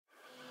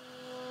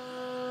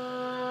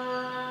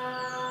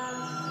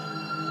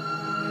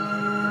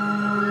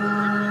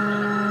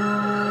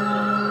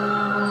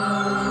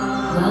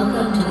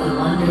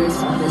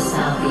the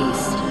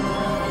southeast.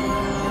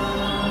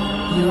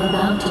 You're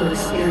about to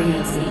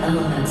experience the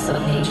elements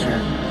of nature.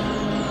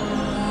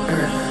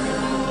 Earth,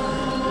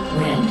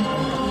 wind,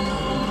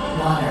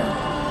 water,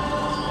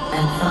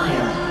 and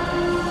fire.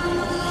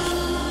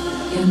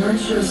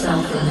 Immerse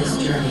yourself in this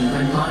journey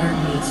where modern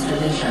meets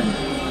tradition,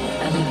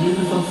 and a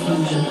beautiful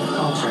fusion of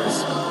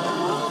cultures.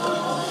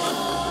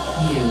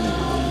 You,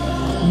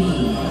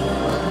 me,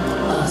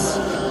 us,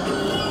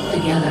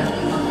 together.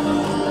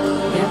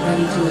 Get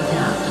ready to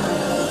adapt,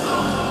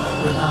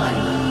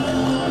 revive,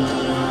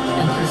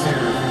 and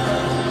preserve.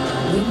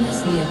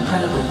 Witness the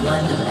incredible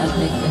blend of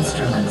ethnic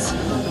instruments.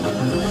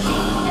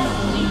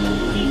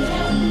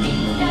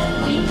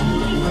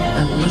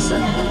 And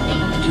listen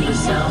to the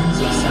sounds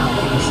of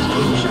Southeast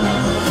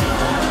Asia.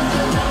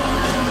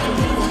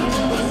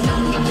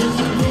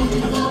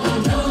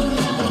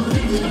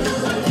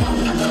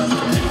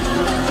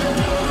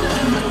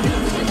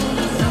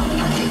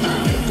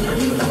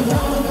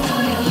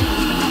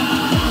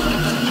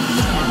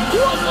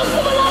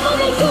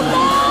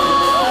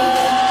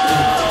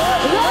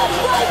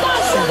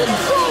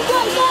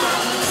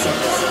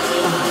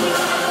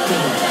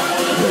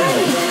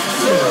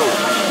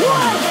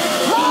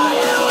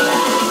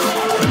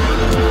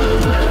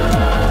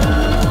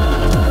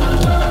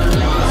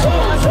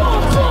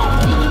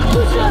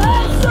 Put your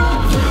hands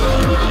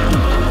up!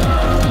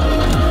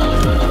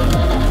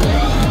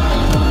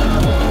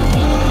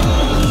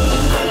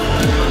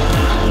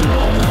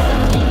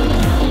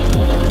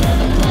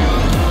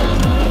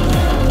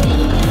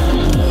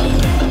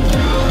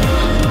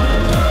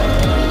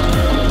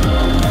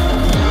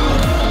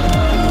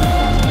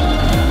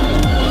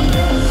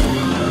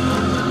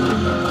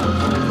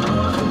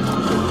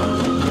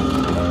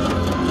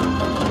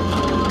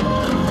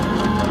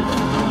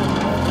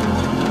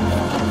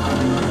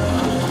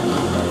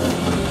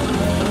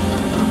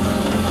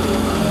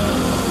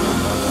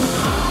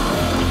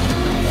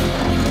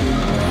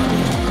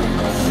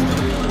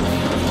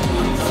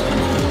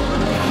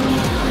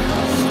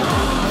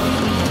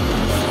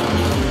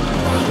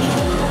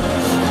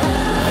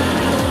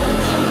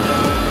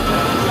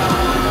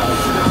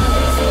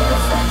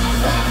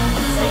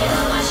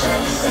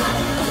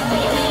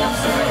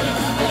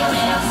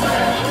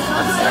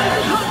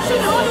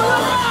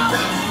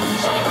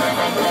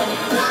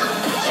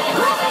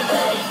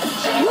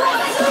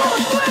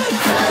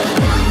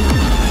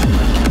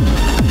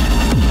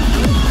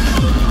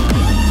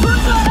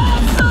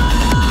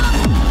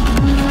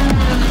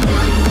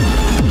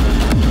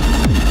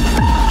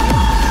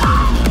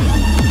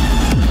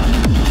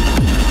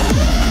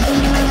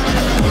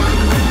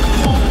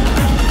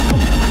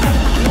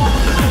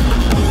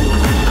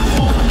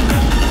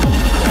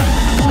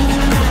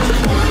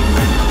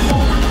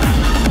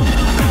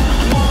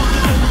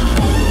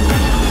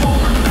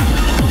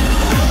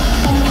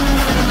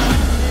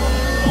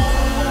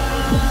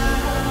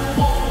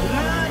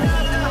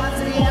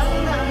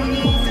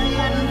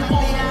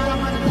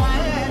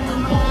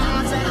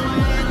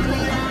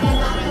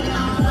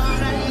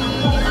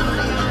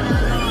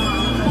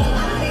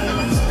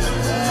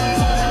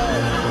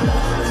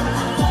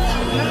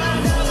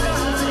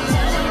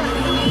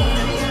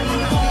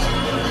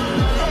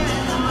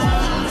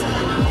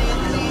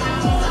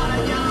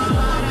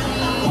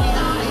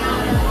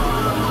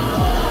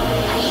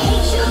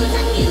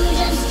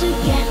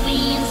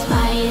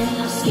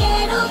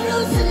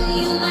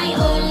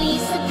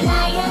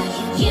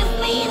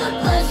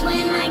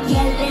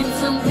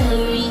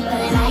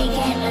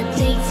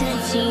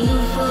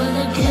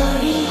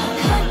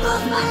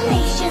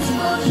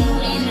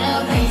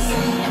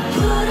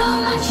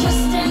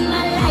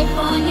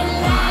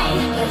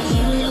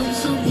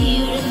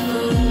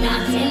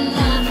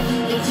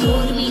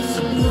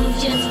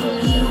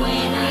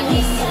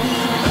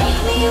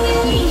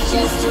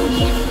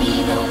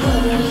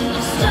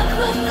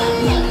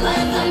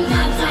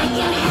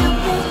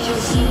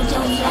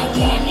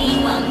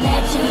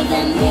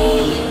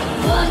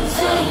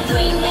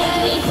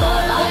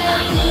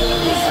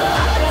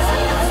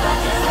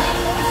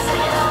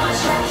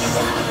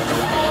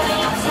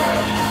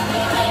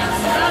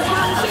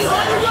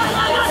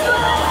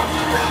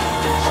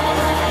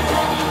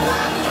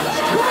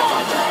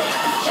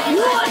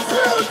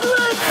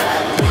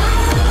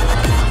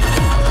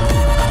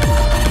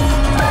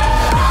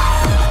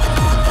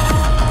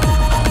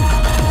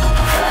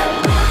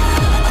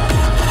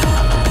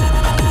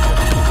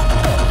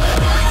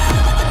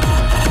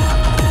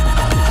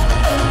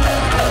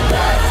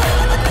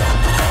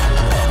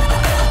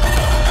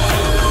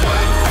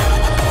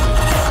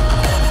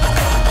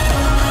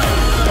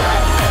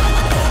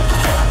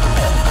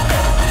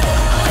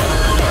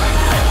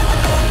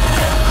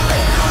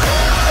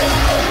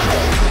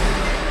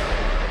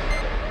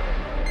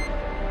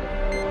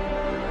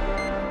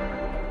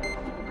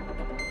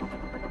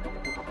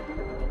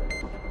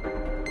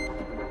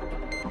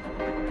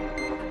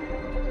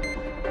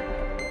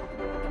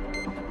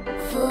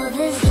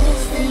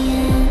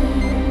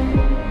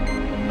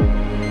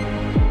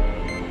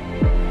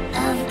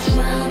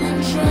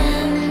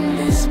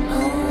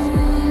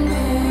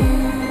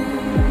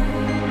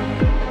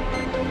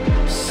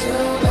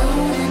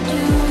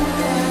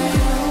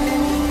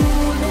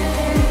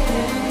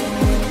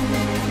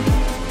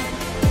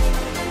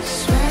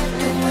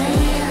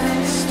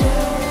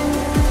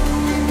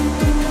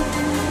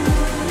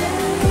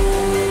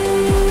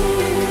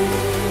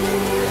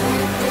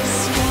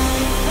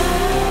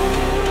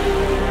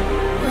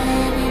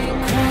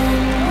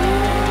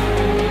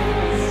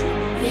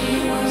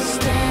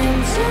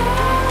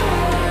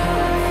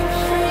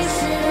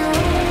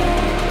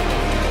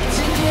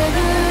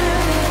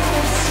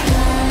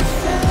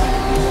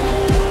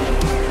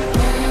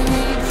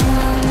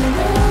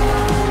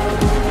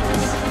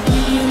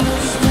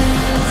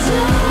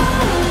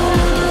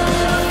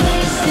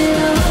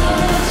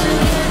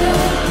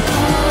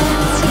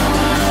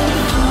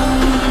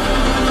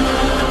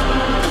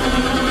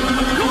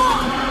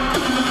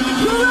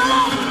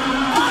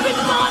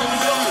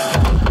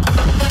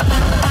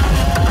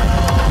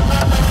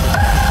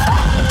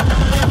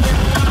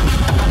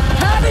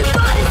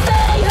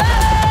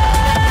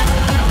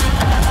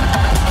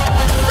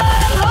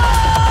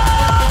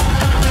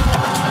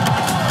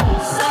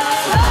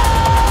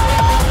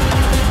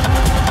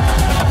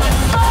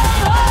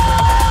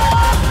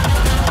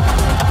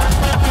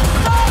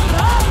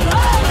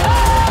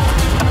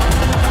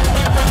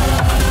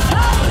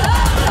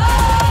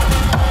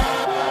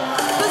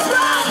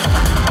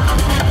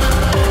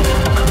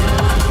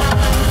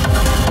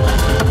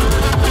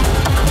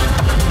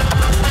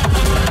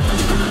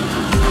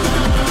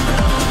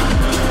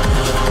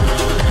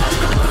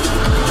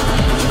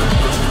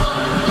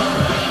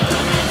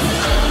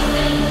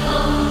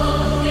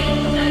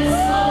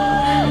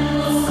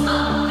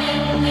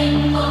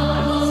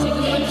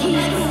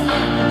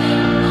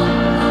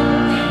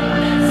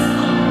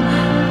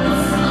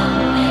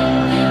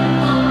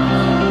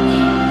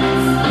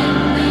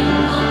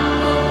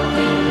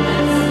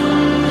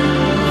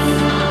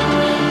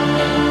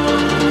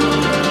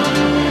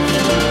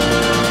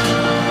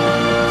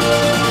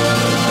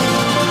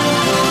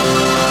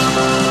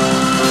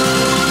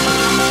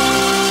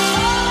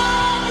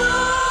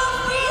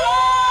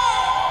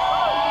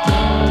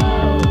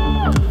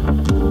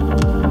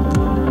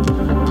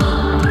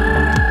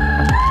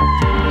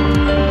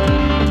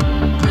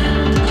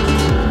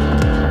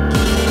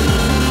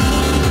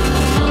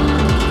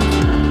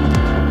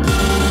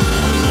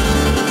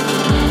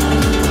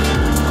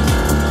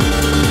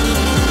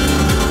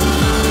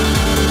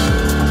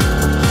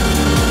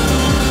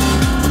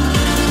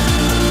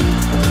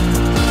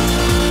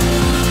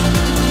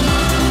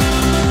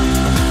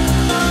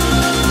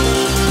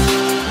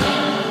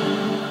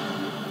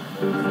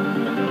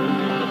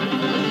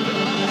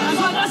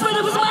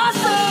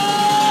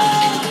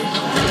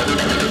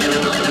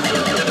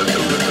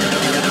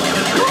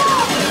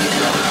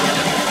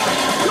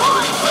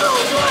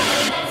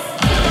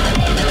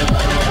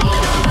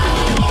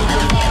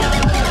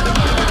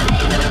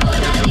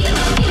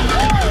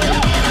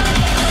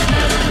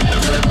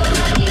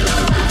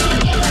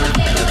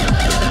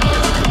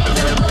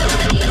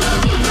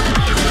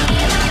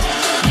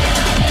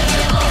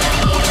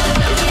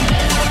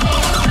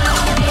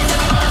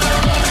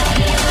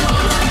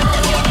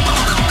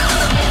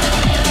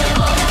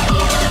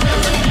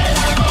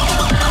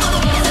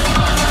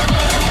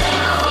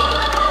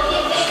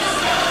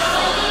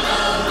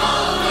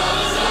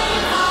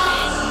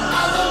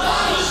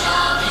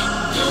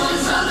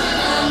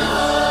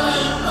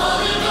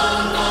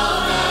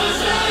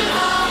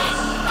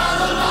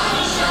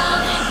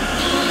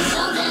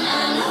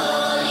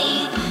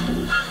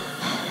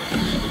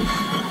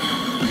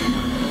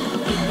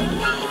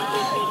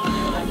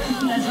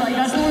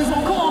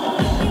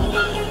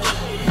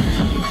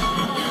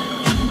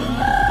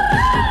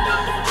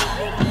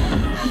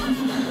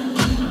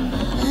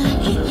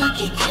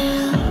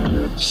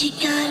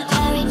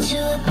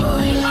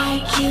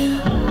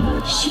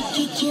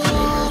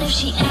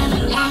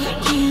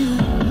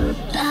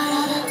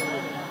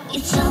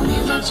 tell me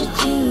what you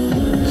do.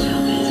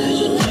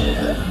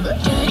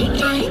 Dirty,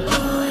 dirty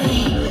boy.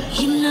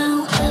 You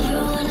know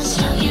everyone is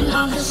talking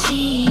on the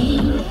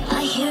scene.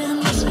 I hear them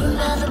whisper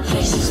about the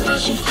places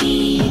that you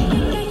feed,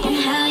 and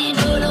how you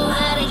don't know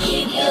how to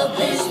keep your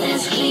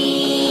business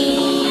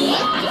clean.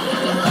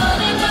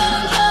 Rolling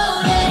down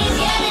cold and it's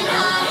getting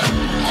hot.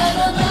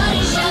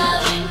 Everybody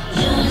shout,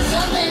 doing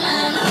something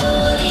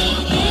unholy.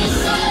 It's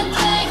so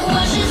big,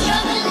 watch us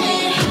dropping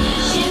it.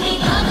 She be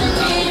popping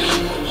it,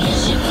 yeah,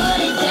 she put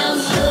it down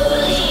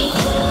slowly.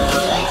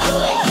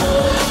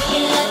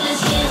 You let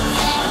this get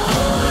back,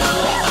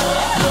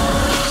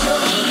 so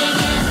we can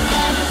get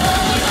back.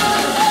 Rolling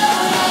down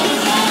cold and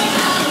it's getting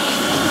hot.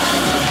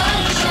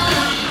 Everybody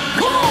shout,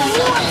 doing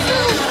something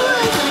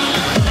unholy.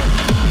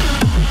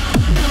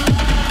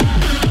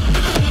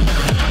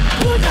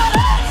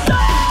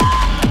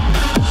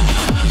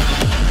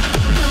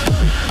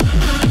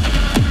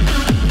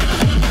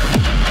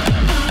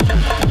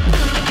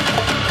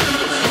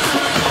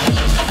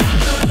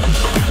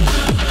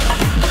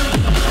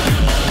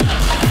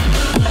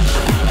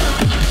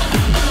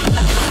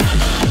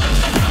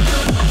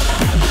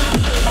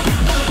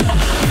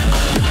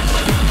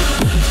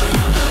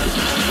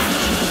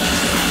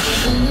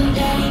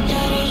 Daddy,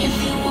 daddy, if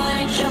you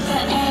wanna drop a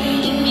addy,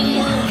 give me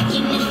love.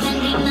 Keep me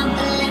fending up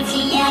the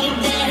Balenciaga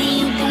daddy.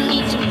 You don't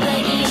need to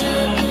bag it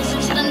up, 'cause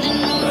I'm spending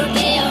no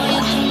repair. You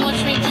can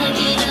watch me cook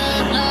it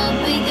up. I'll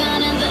be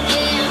gone in the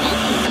air.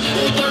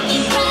 He get me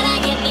bright, I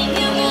get me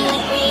mirror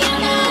like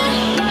Rihanna.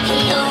 He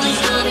always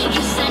call me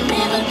 'cause I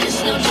never kiss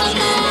no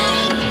talker.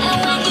 And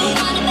when you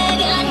want it,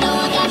 baby, I know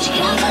I got you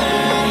covered.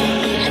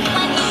 And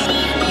when you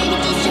need it, baby,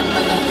 just jump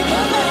under the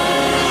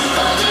covers.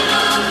 Rolling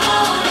on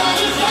cold,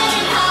 daddy's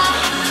getting hot.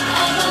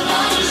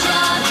 Everybody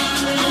shout,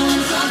 we're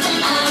doing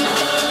something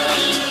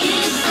unholy.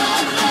 He's so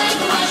big,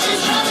 watch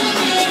us dropping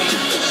it.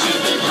 She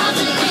be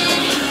popping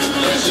it,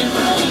 yeah, she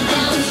put it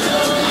down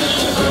slowly.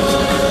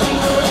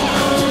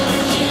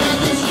 You let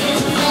this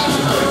get back,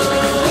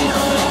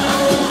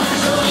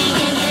 so we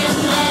can get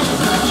back.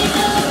 Rolling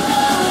on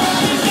cold,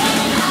 daddy's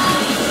getting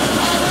hot.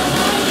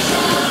 Everybody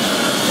shout,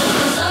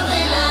 doing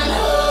something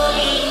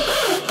unholy.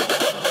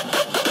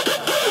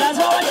 That's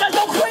why I just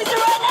go crazy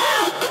right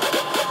now.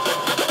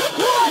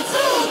 1,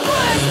 2,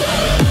 3.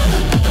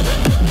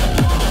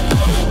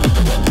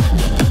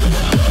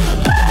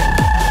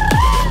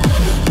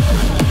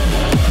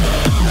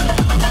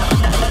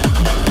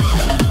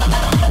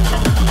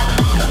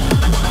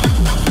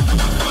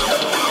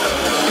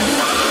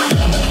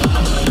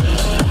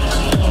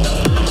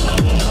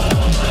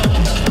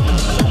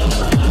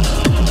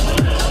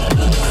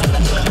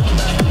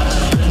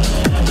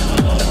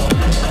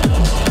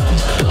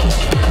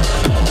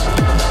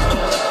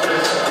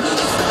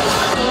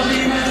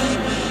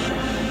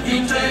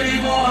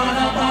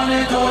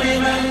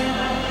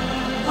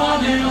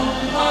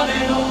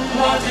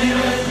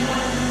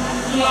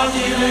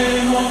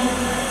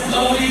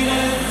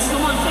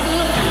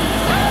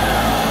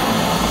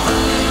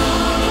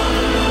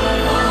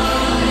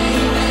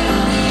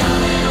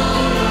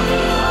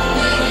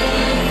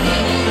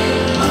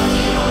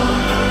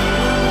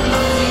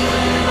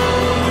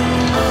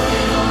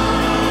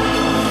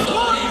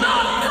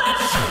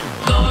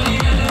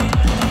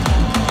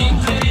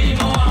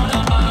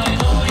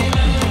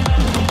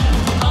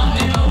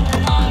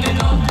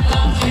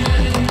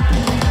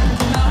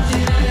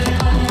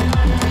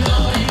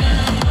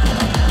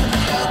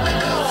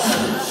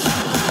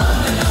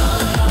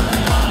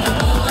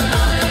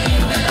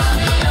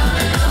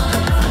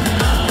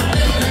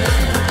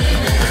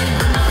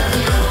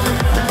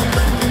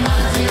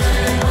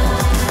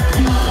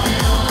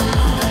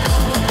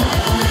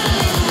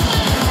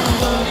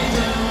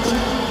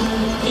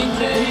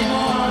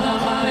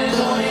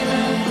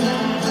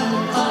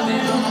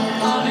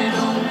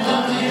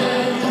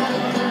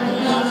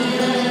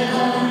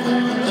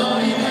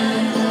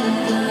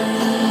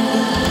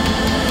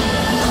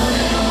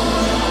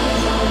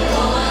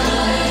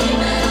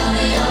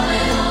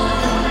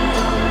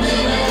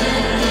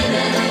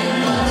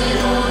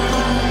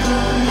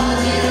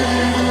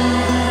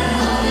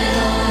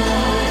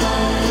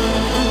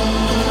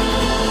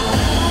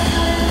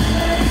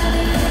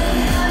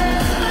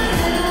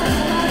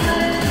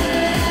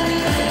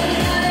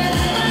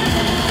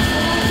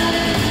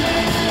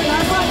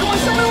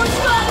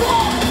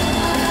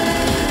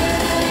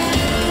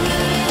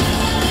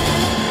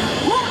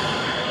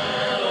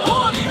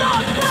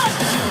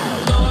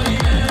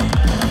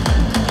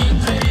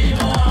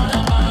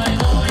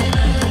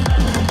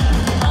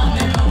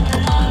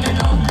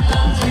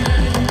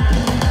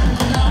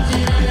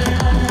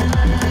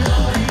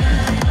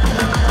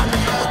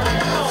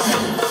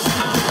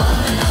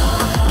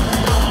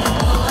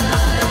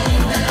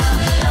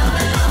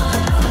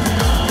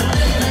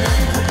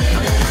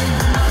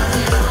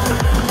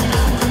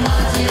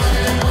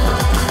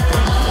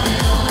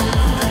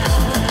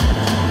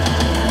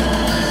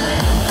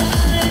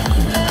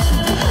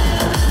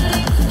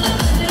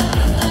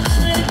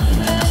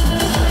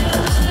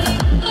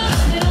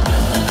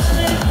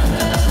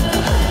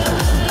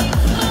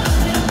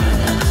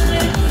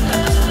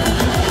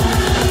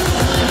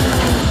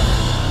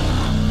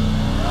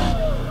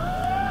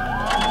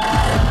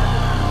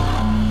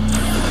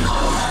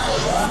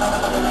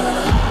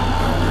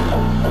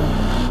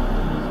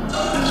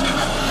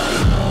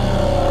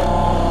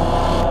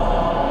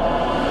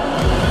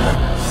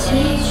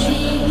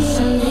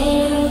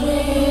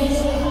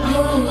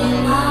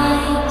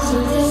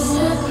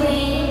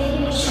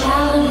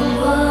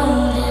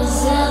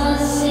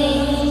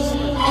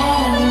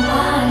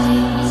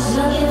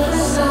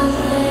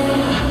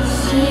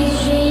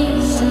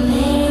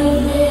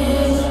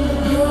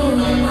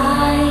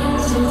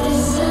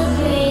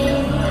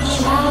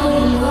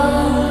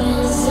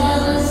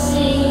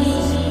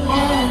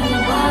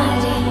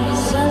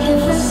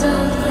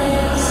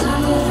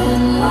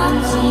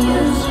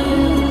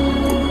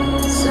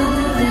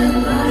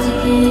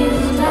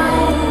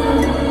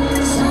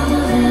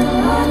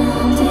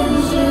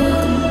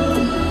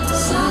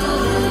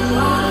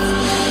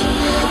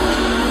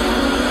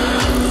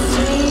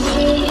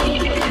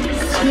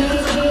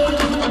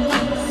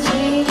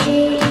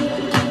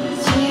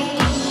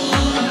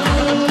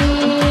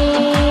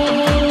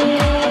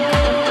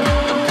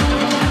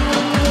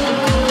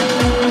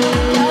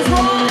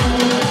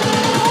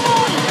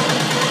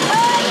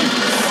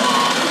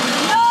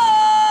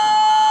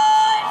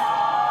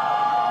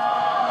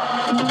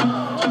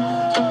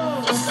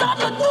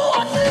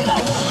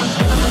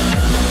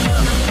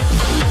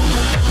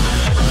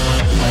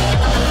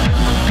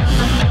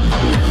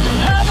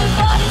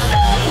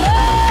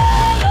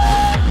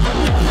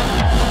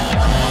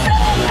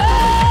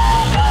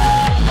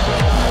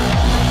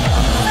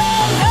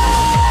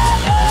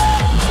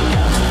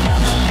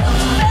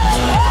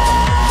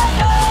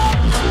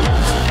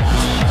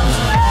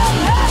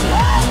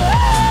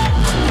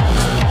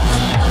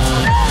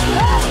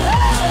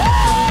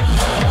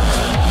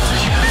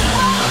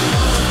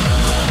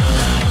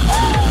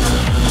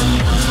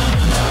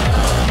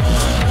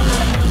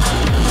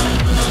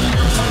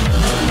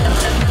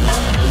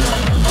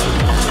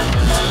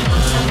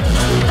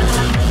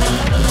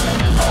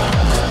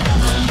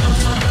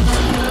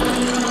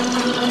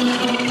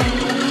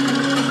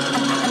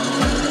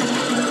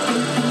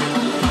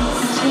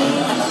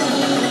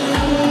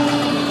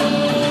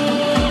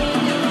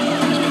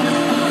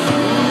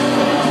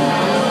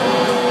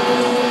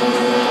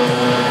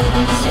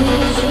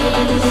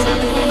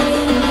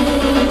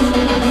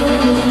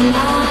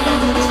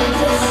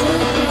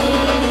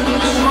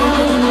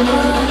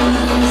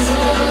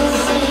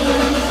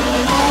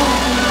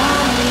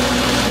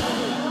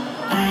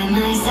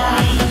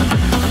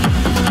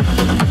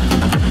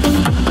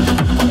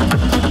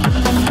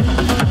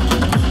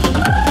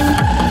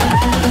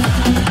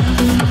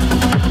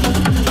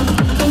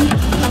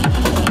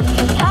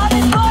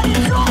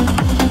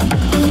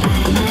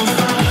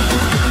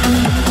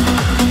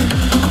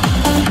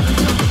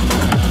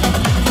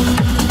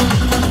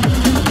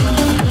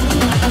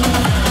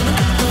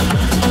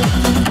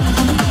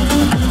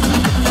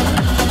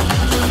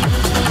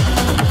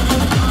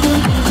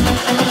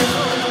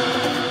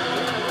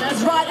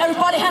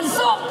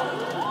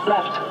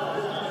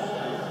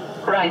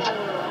 right,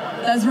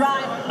 That's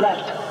right.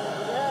 left,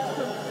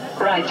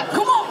 right,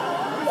 Come on.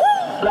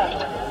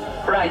 left,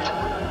 right,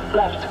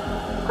 left,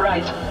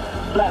 right,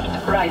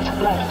 left, right,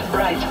 left,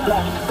 right,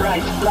 left,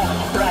 right,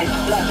 left, right,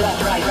 left,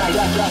 left, right, right,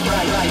 left, left,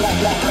 right, right,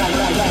 left, left, right,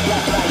 right, left,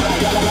 left, right,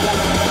 right, left,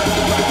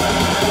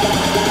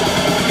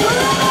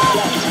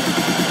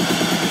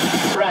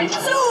 right, 2,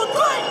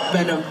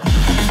 3. Venom.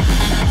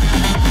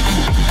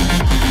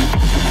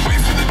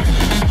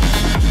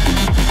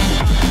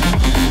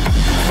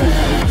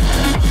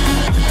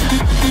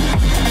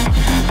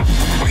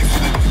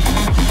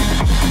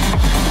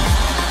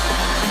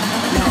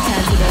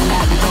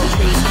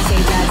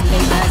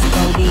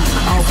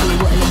 All free,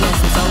 what in the best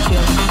is so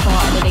chill.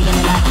 Part of the day in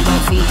the life you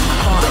don't see.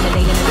 Part of the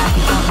day in the life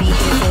you don't be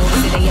here for.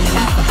 It's the day in the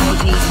life of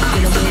OGs.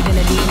 Dealing with in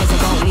the demons that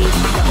won't leave.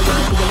 Let the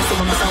world begin to see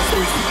when my soul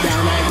speaks.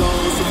 Down I go,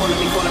 so follow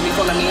me, follow me,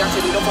 follow me.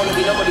 Actually, don't follow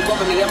me, nobody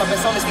bother me. I'm my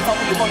best honesty, fuck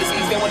with your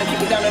policies. They wanna keep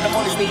me down and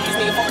abolish me. Just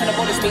me and fucking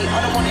abolish me. I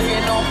don't wanna hear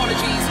no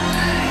apologies.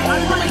 Oh,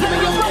 when I get my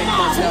young head,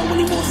 can't tell when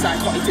he more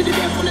psychotic to the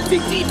death. Wanna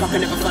dig deep, I can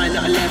never find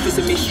nothing left. It's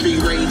a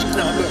mystery rage,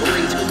 nothing but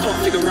rage. Can't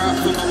figure out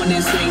if I'm going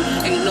insane.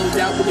 Ain't no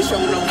doubt, but we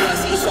show no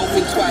mercy. It's all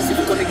think twice if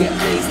you're gonna get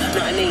blazed.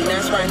 Nothing ain't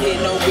nice right here,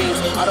 no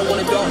games. I don't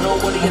wanna dog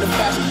nobody in the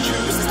fashion.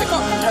 Choose to stick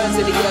up, hands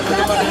in the air, put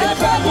the money in the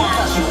bag, won't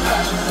touch you,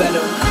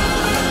 better.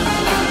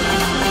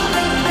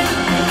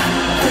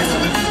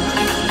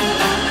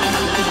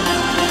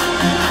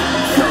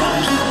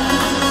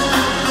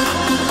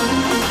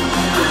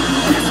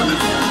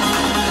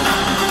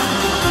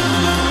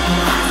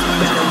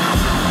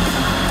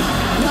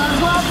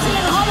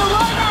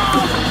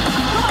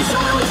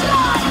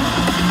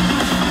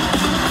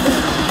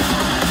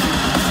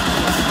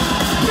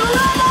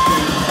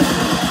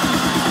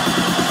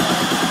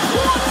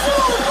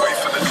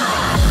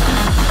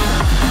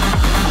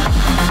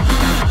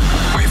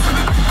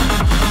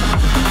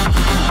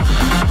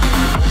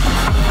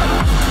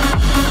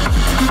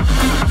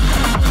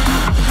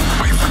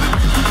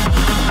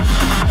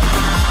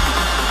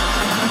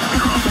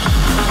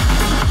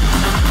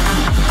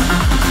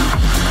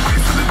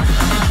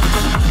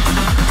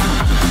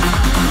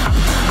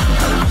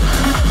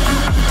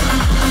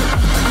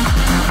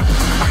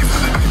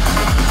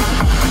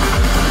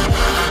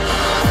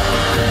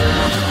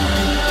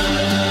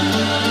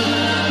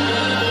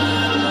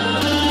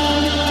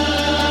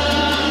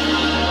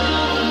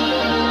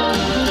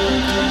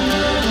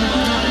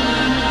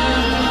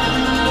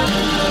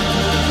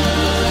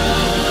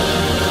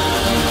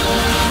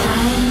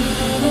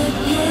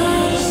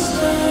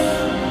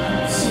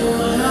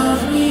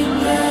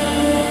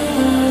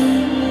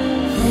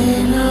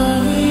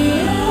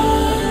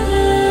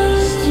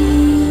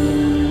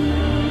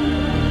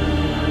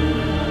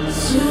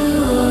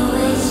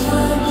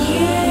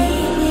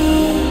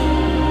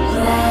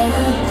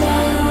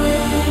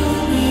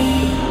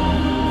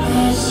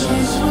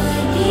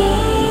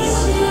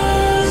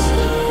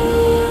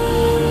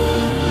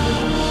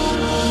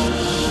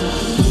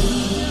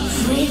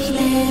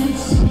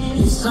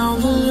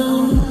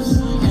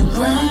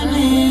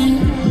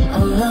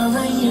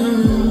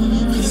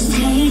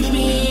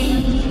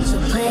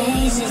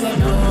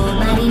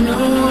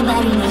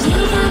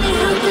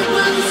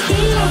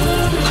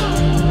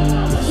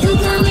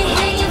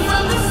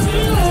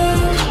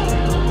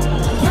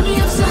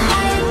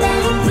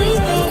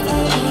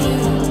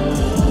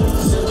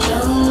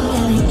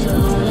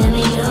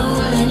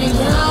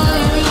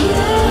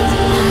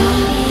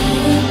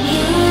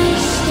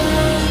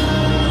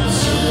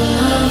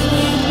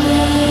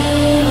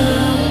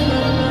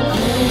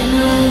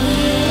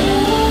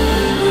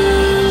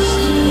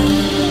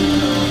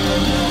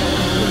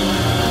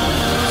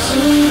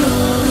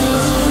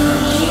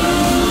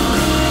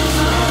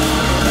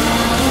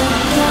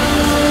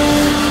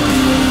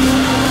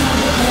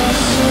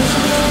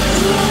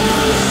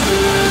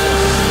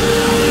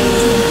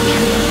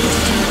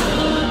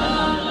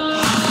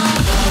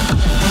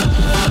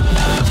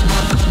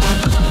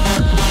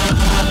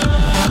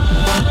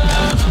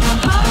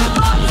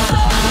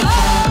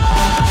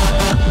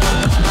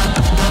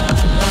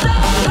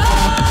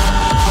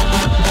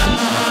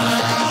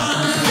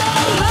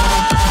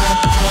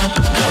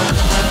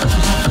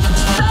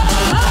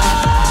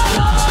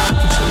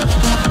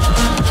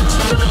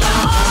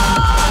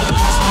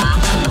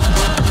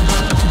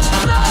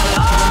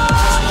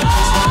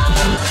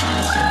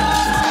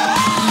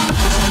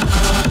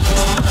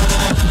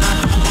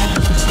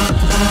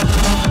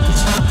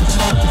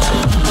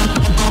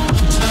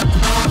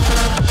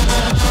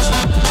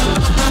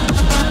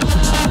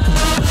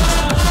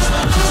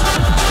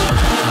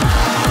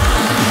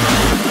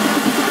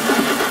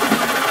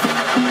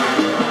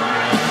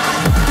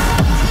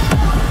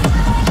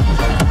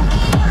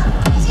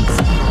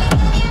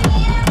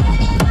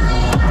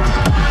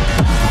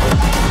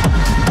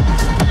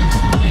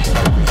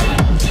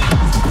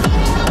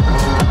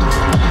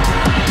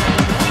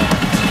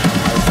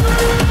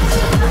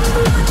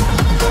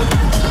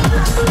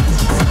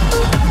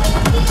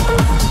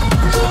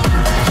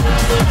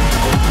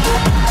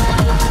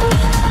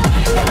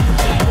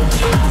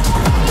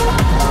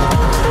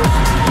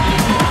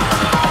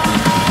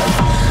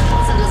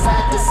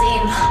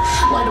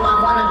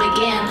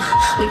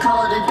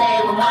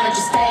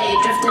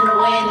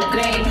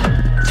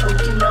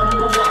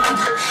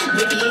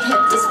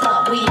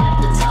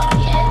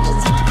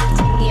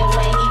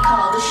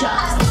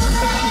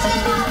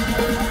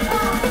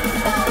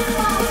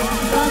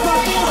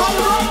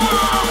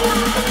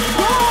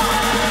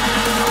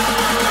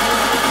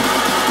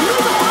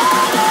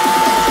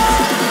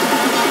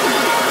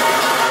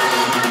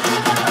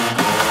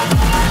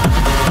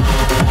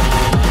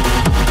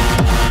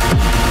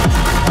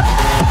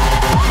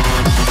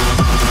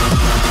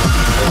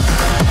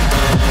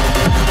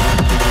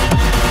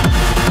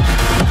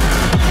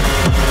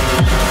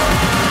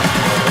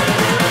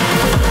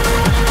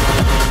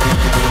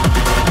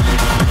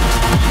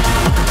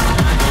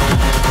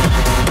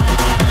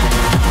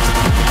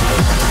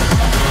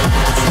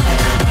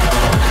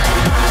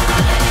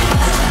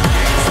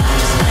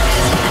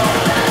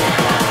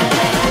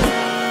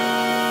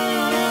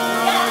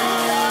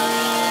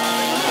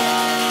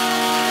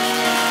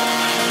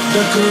 The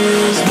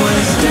career's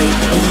one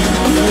state, and you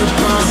on the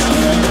bounce.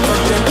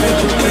 Fuck that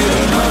paper,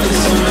 baby, all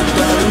this on the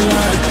dotted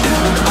line.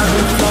 I've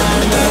been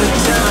flying out of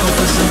town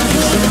for some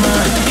peace of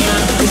mind.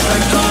 It's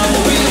like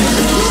always,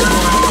 it's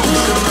more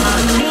peace of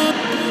mind.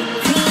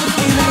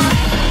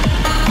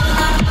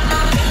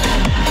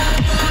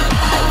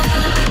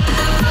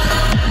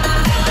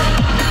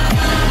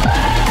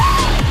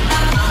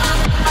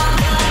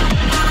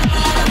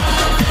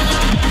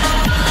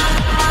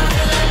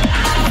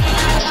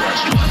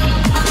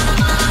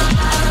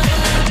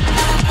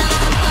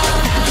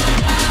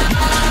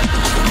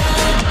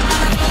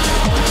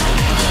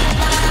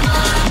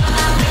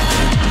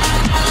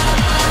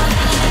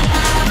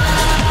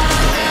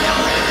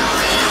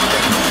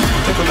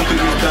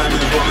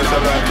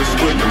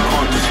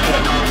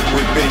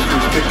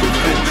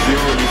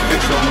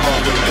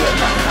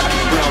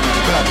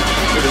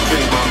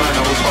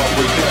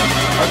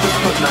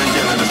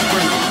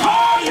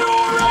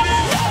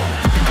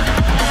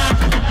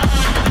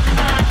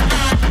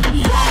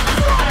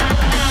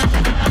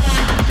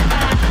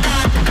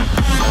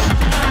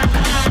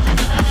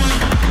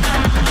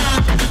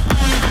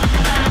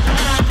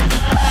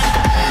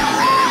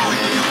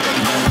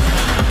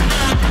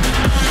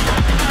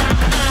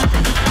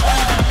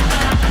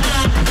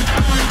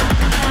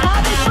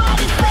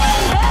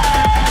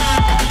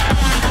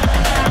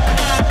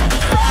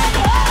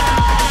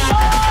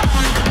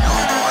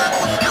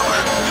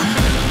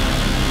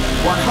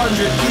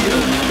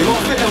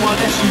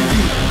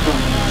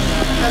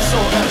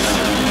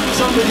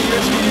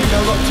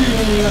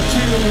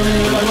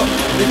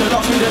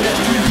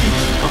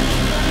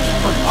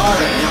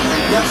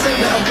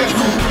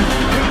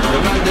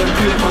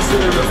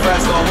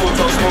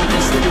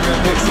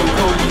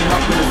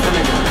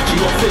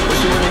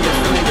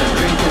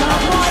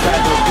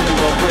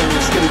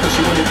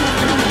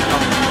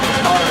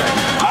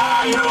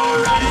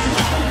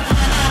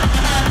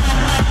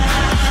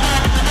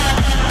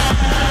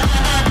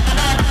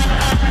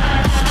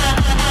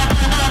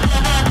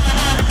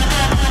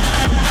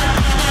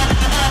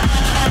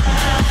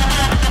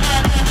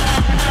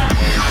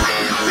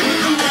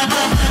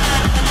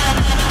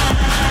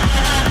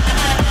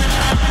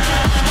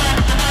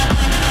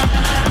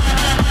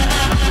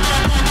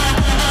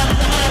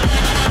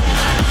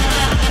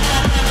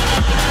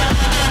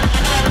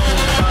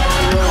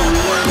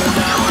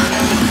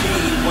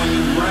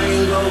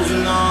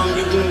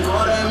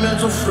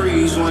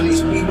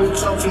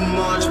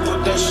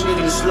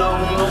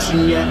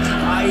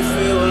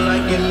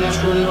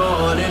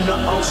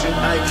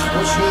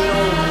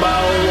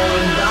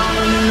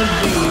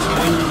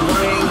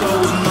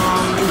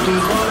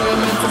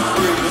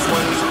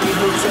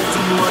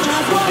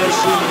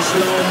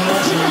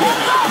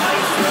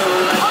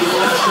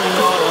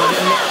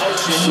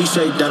 She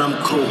say that I'm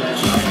cool.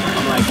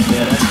 I'm like,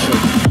 yeah, that's true.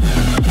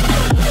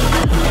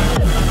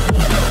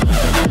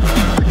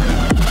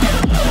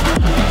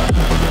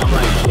 I'm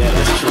like, yeah,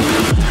 that's true.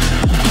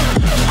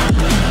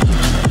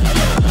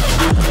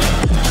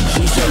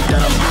 She say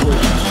that I'm cool.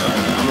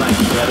 I'm like,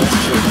 yeah, that's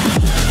true.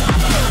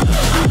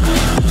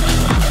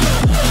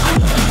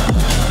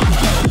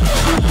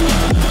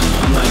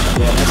 I'm like,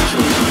 yeah, that's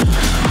true.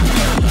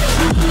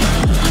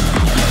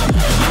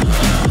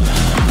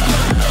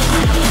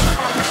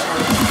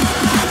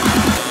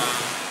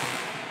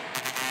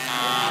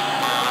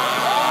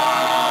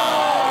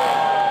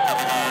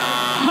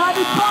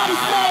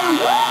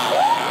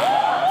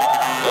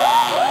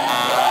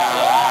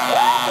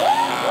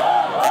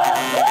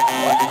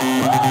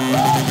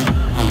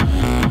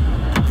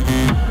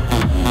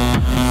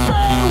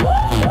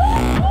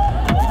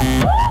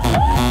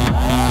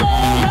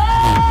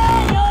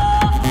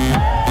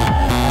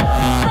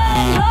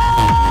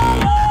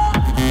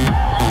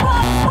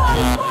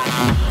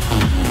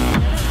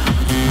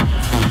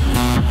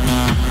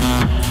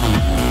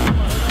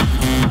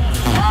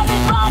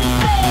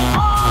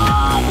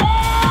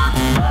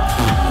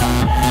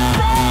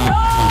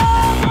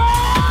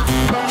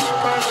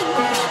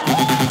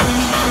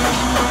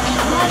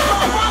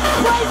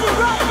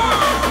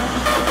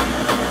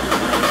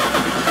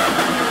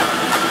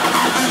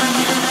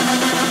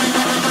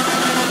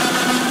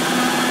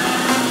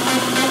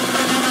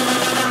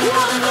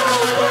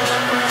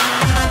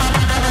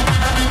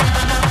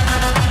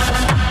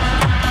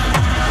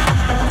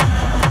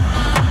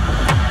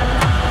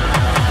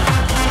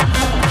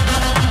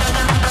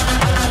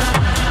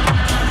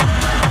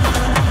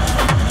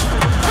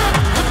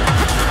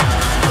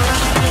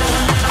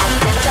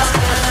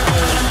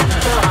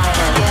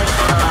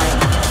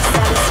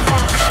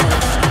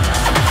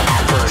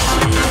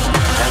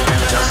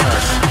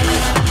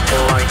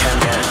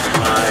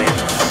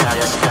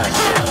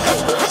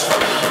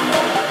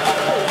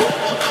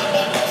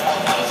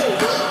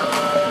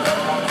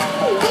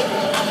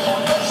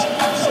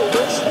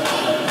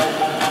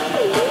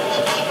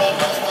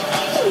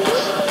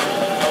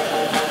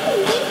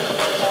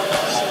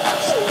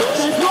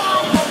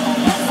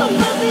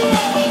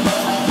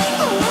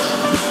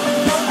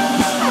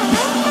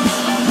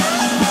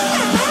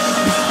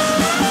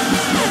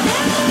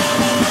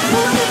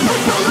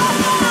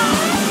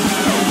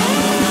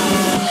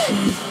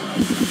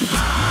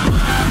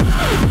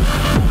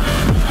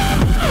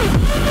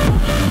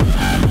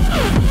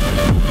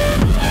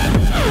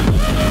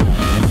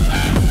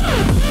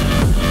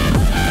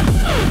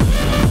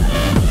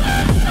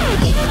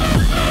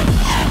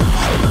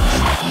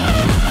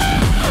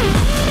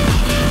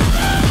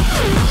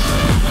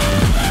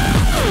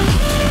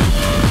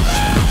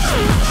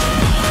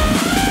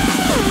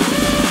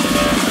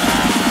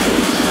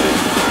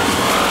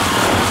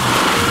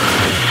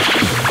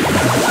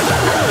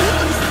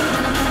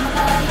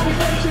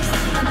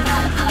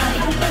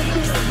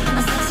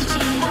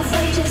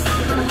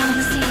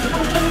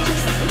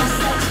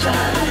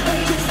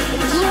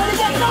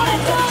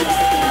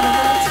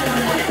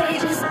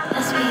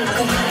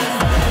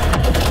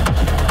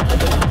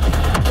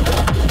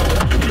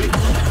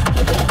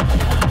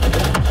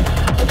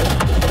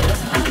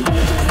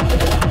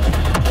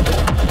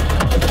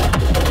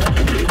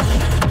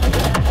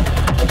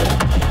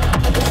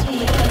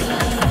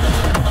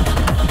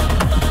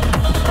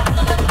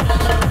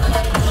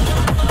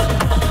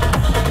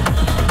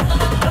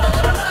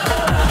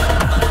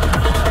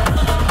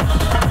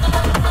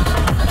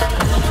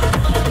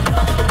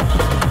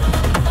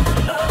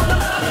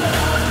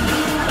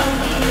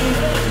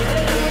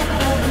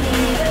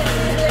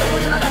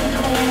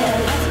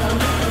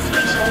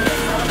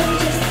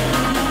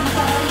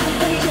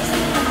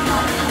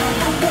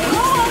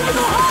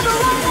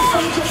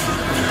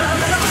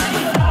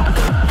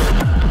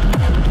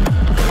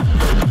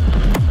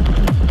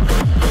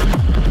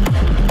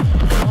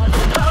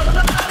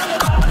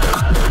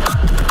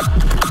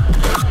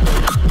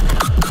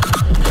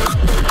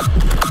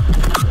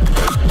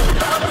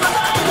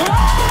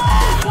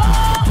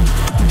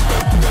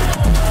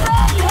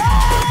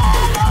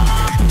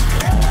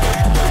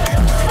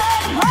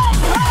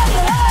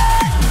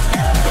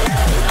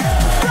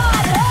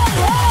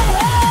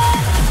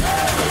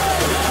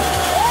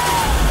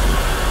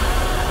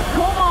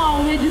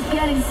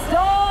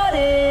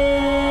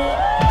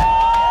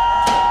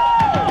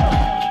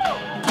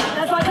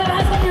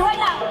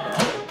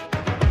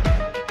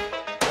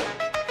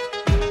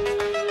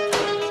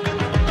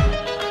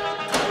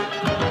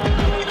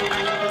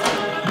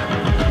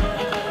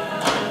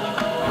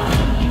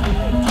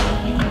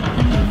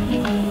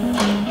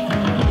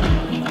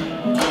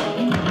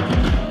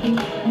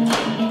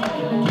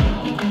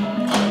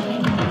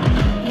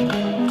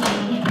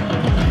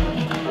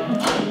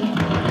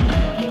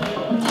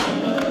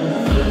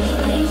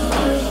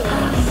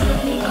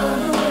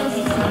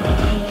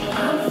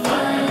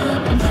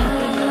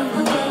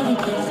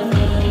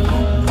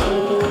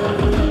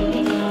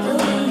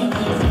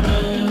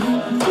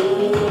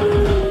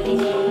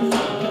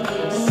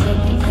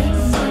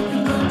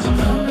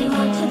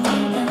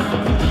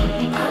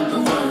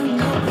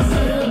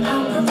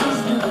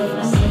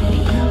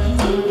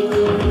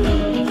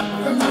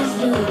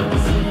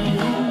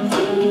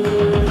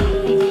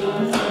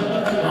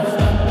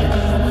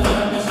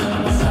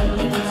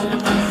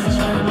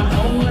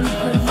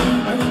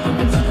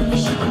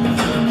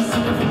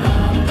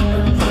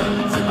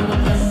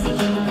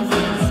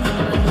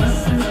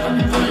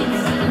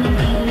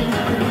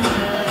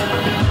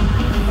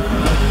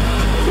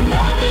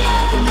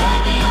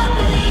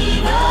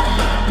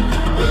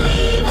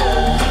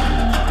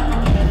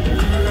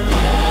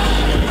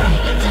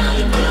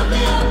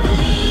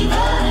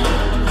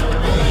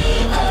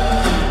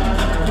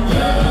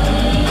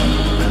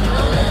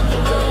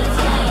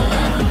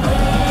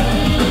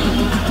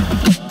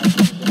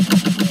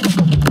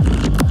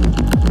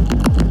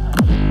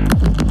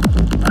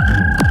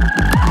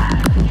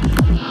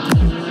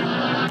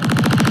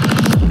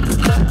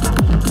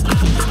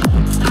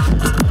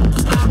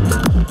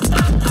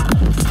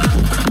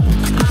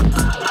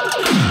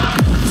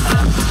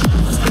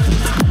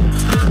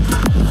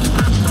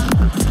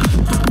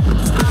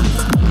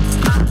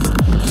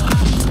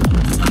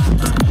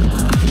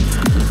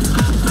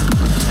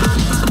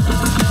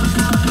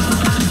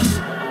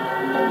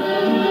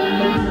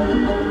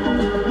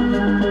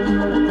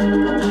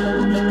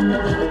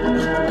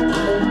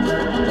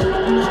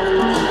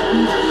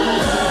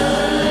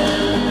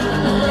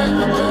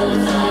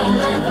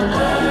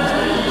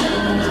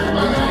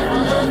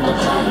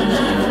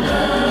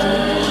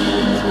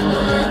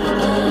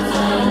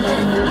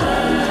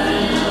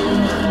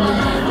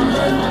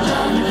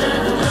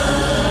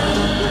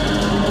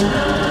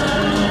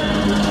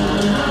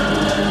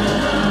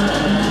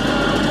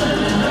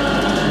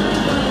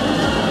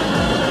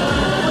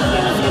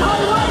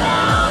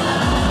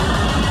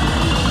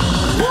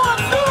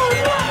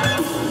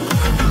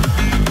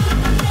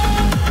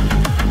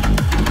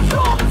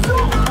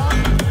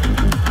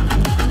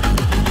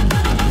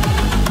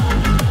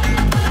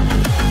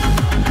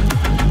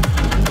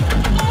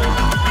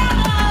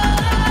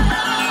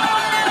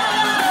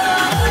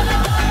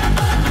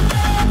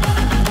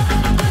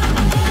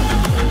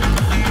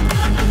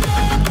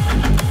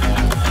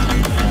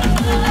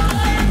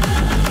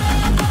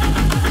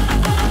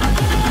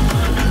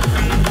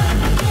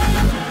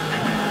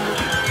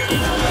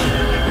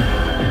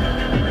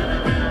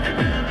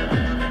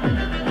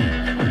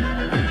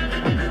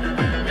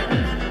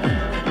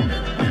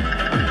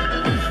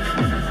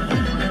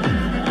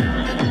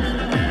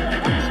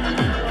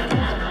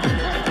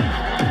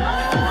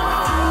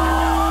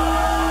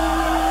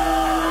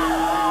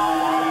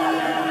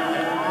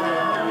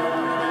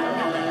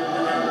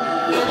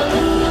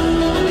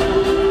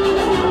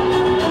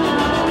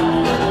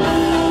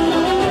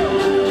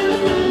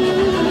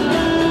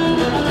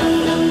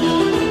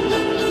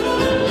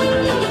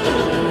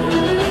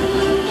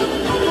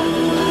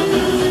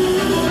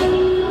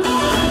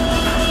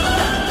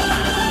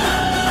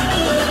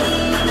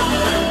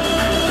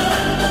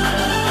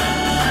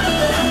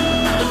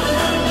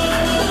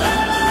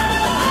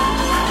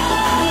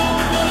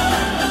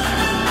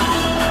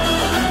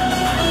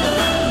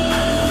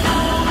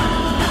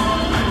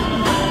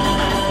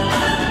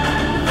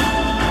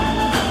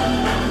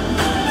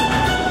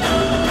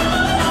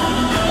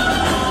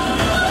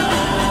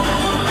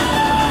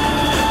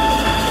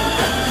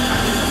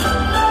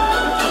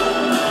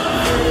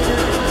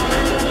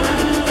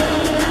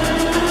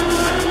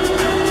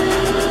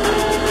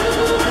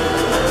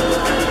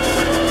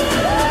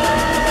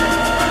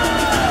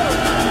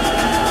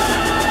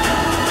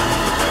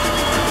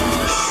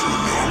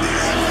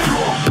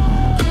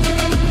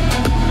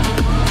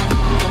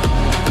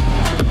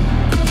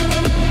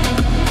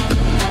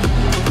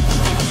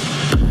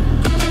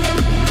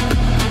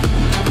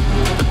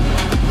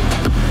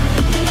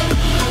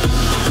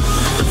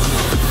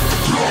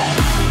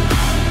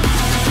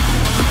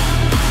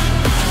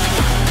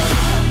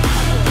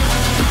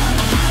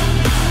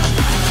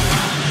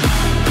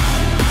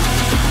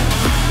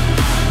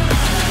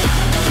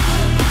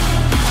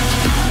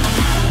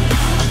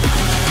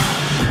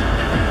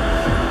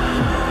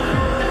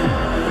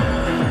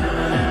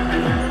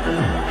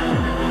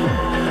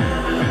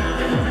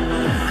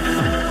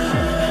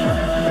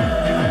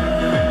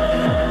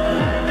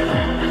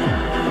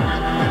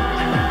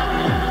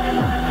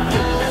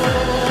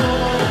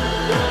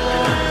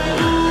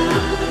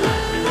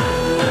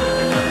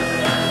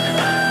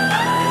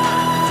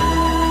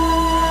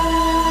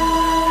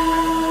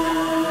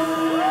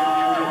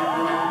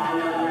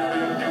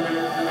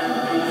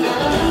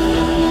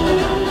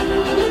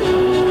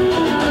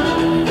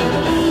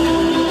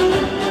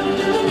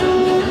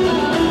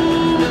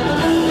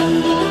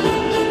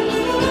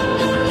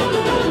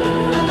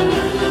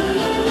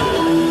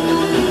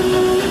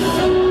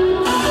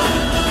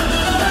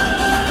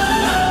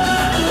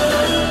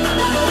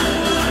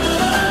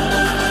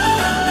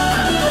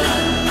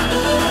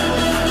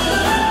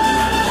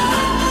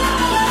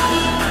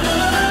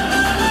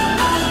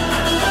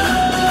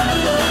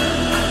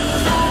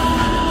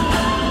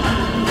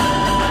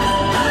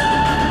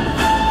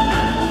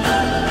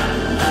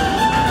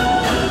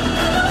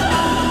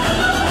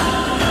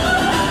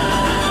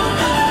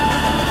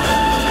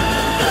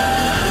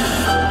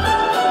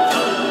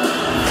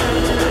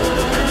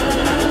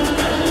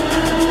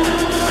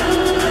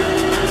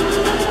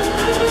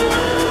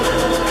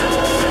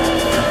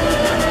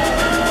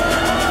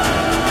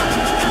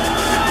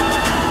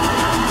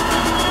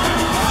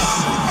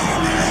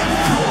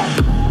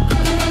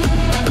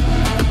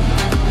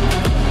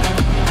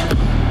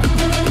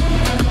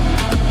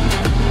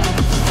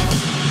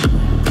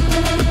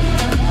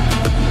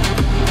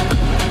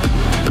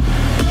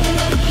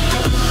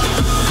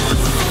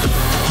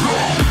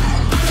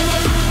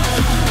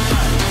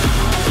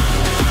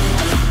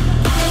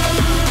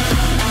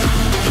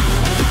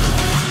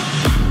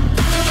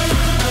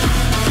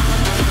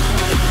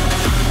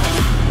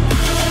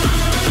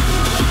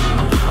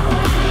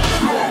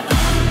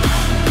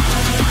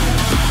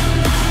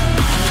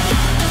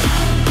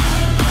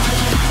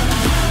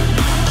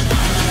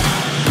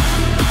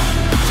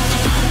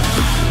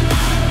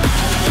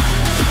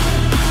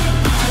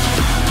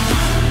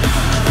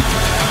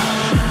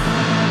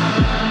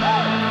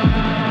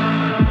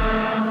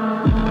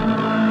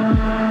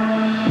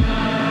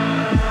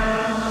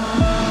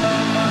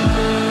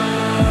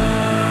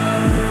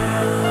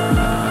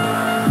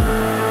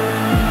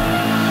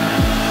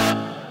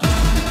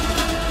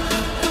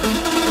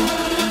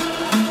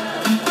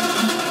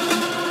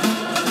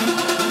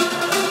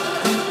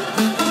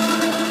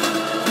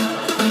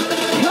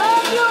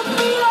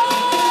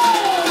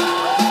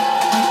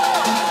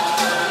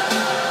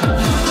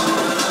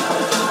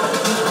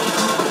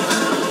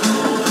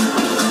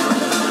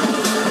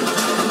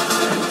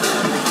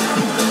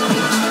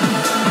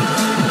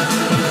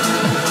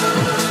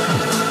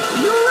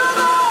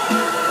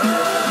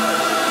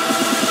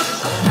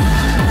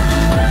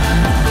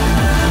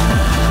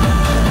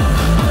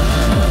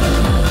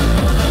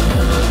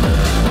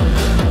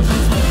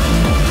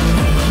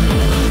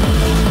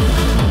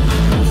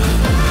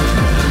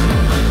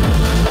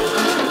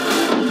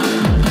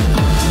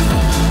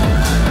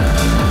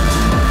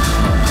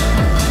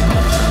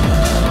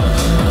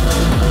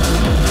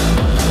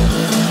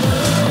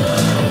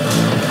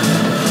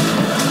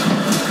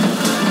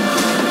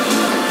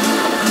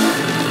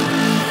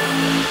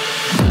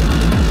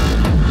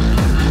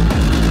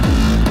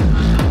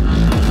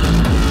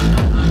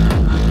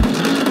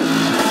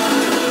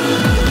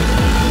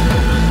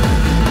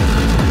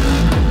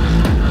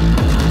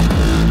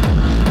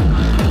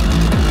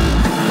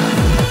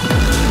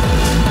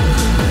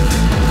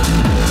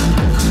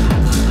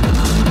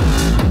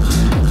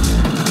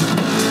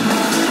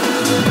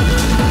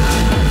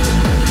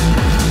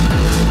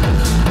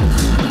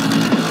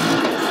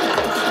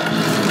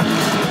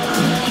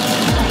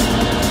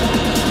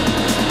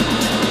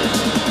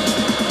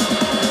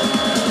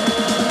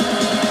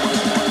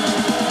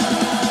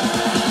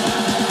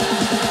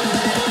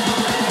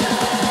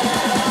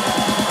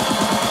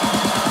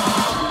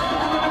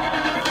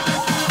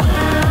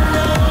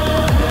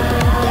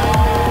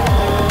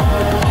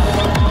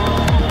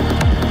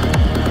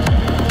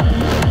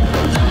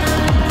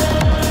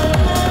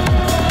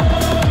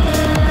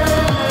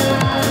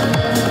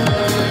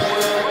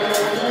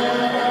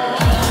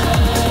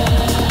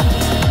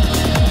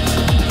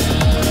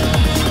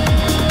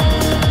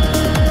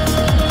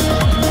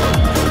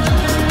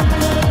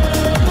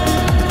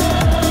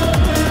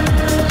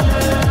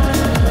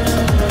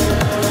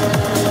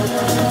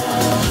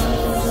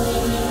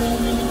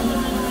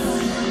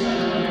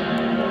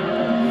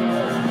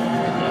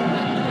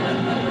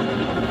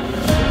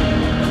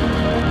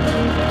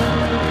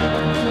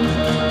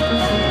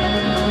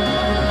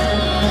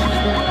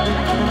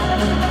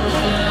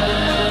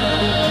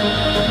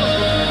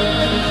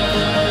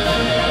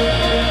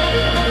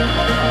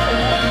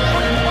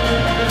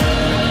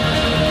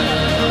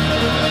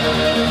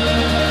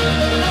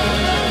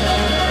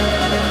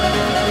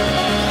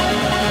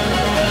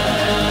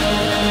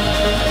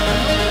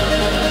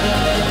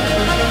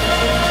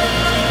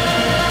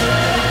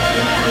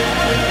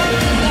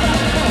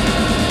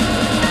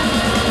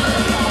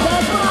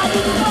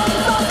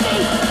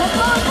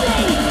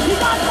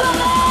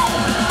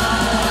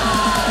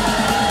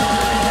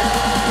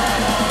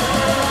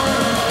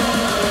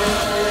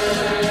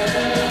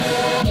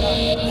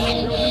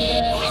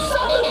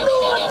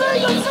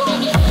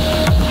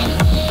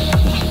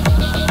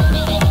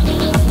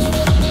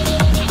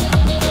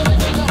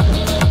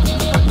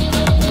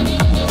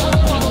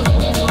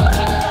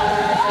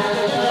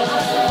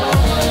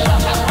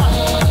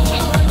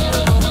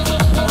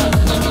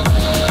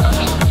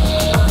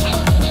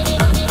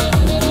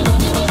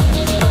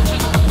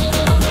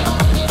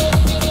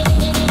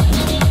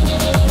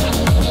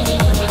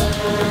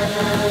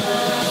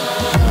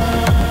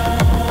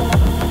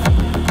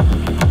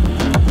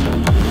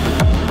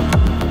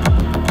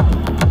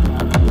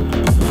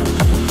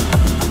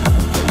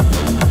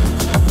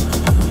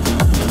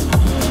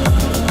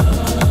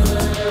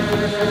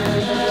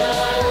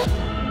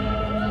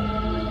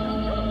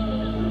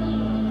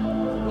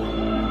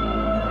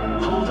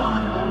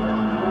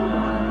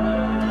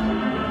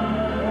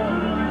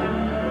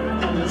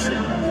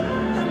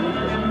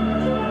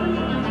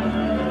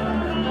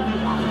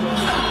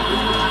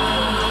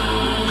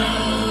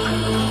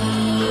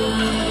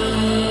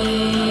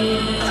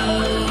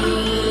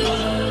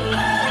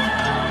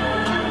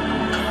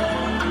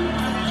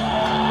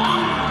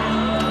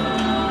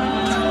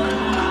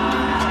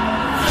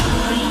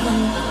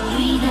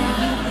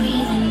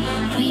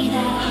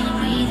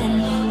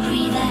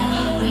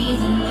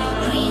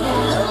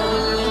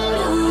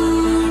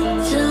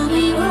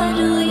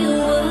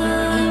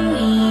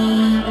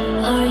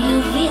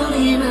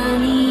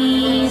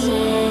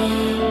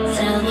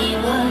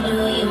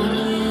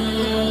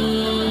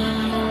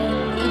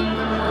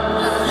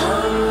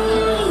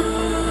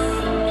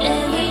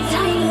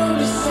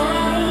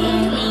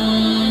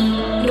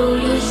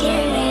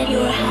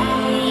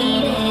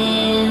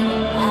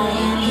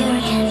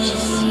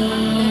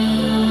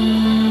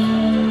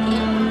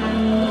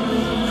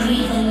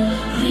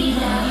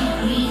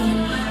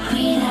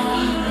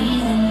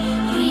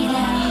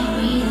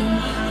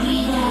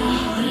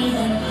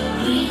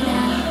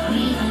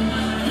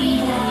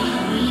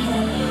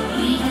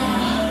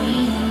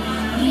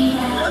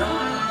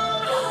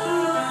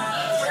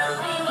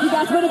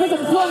 That's when the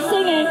people start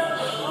singing.